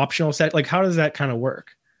maybe optional set? Like, how does that kind of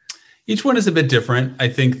work? Each one is a bit different. I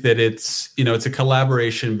think that it's a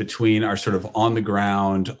collaboration between our sort of on the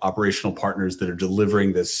ground operational partners that are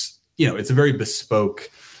delivering this. It's a very bespoke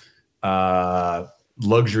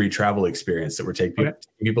luxury travel experience that we're taking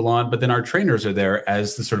people on. But then our trainers are there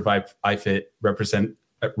as the sort of iFIT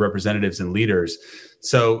representatives and leaders.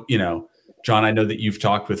 So, John, I know that you've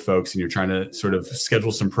talked with folks and you're trying to sort of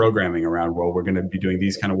schedule some programming around, well, we're going to be doing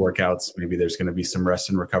these kind of workouts. Maybe there's going to be some rest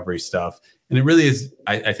and recovery stuff. And it really is,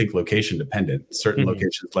 I think, location dependent. Certain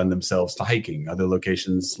locations lend themselves to hiking. Other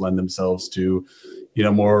locations lend themselves to,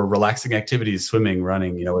 more relaxing activities, swimming,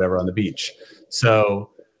 running, whatever on the beach. So,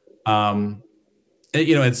 and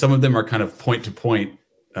some of them are kind of point to point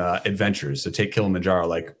adventures. So take Kilimanjaro,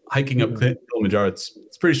 like hiking up Kilimanjaro. It's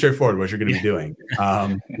pretty straightforward what you're going to be doing.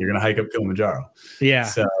 You're going to hike up Kilimanjaro. Yeah.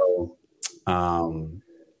 So, I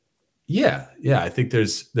think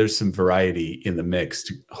there's some variety in the mix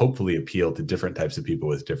to hopefully appeal to different types of people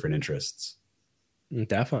with different interests.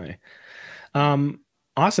 Definitely.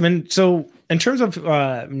 Awesome. And so in terms of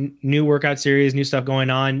new workout series, new stuff going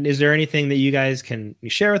on, is there anything that you guys can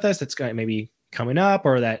share with us that's maybe coming up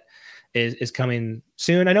or that is coming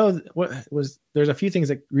soon? I know there's a few things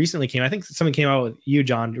that recently came. I think something came out with you,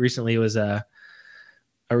 John, recently. It was a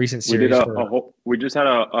recent series. We just had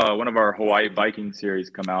one of our Hawaii biking series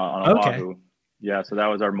come out on Oahu. Yeah, so that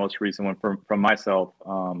was our most recent one from myself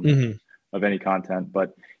of any content.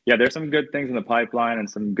 But yeah, there's some good things in the pipeline and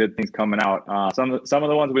some good things coming out. Some of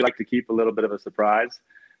the ones we like to keep a little bit of a surprise.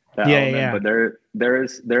 But there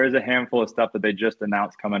is a handful of stuff that they just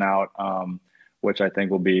announced coming out, which I think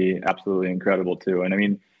will be absolutely incredible too. And I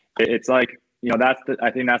mean, it's like, I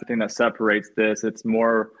think that's the thing that separates this. It's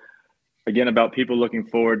more, again, about people looking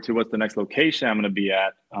forward to what's the next location I'm going to be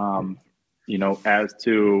at, as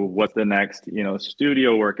to what's the next,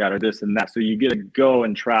 studio workout or this and that. So you get to go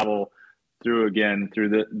and travel through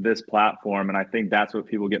this platform. And I think that's what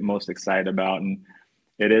people get most excited about. And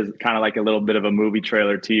it is kind of like a little bit of a movie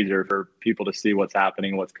trailer teaser for people to see what's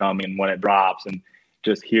happening, what's coming, when it drops, and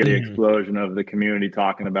just hear the explosion of the community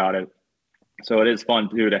talking about it. So it is fun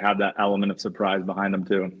too to have that element of surprise behind them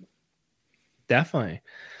too. Definitely.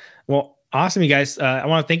 Well, awesome, you guys. I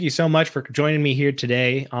want to thank you so much for joining me here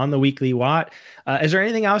today on the Weekly Watt. Is there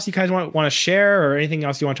anything else you guys want to share, or anything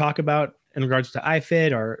else you want to talk about in regards to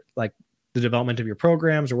iFIT, or like the development of your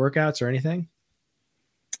programs or workouts or anything?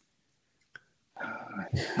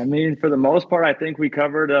 I mean, for the most part, I think we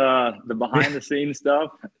covered the behind the scenes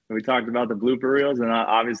stuff. We talked about the blooper reels and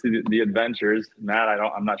obviously the adventures. Matt,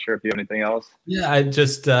 I'm not sure if you have anything else. Yeah, I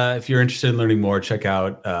just if you're interested in learning more, check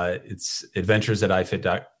out it's adventures at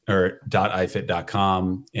 .ifit.com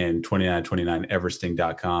and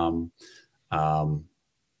 2929everesting.com.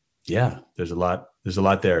 There's a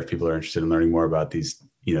lot there if people are interested in learning more about these,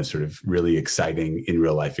 sort of really exciting in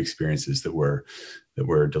real life experiences that we're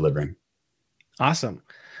delivering. Awesome.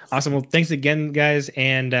 Well, thanks again, guys.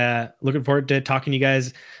 And looking forward to talking to you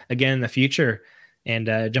guys again in the future and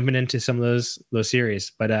jumping into some of those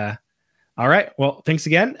series. But all right. Well, thanks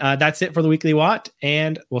again. That's it for the Weekly Watt,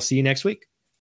 and we'll see you next week.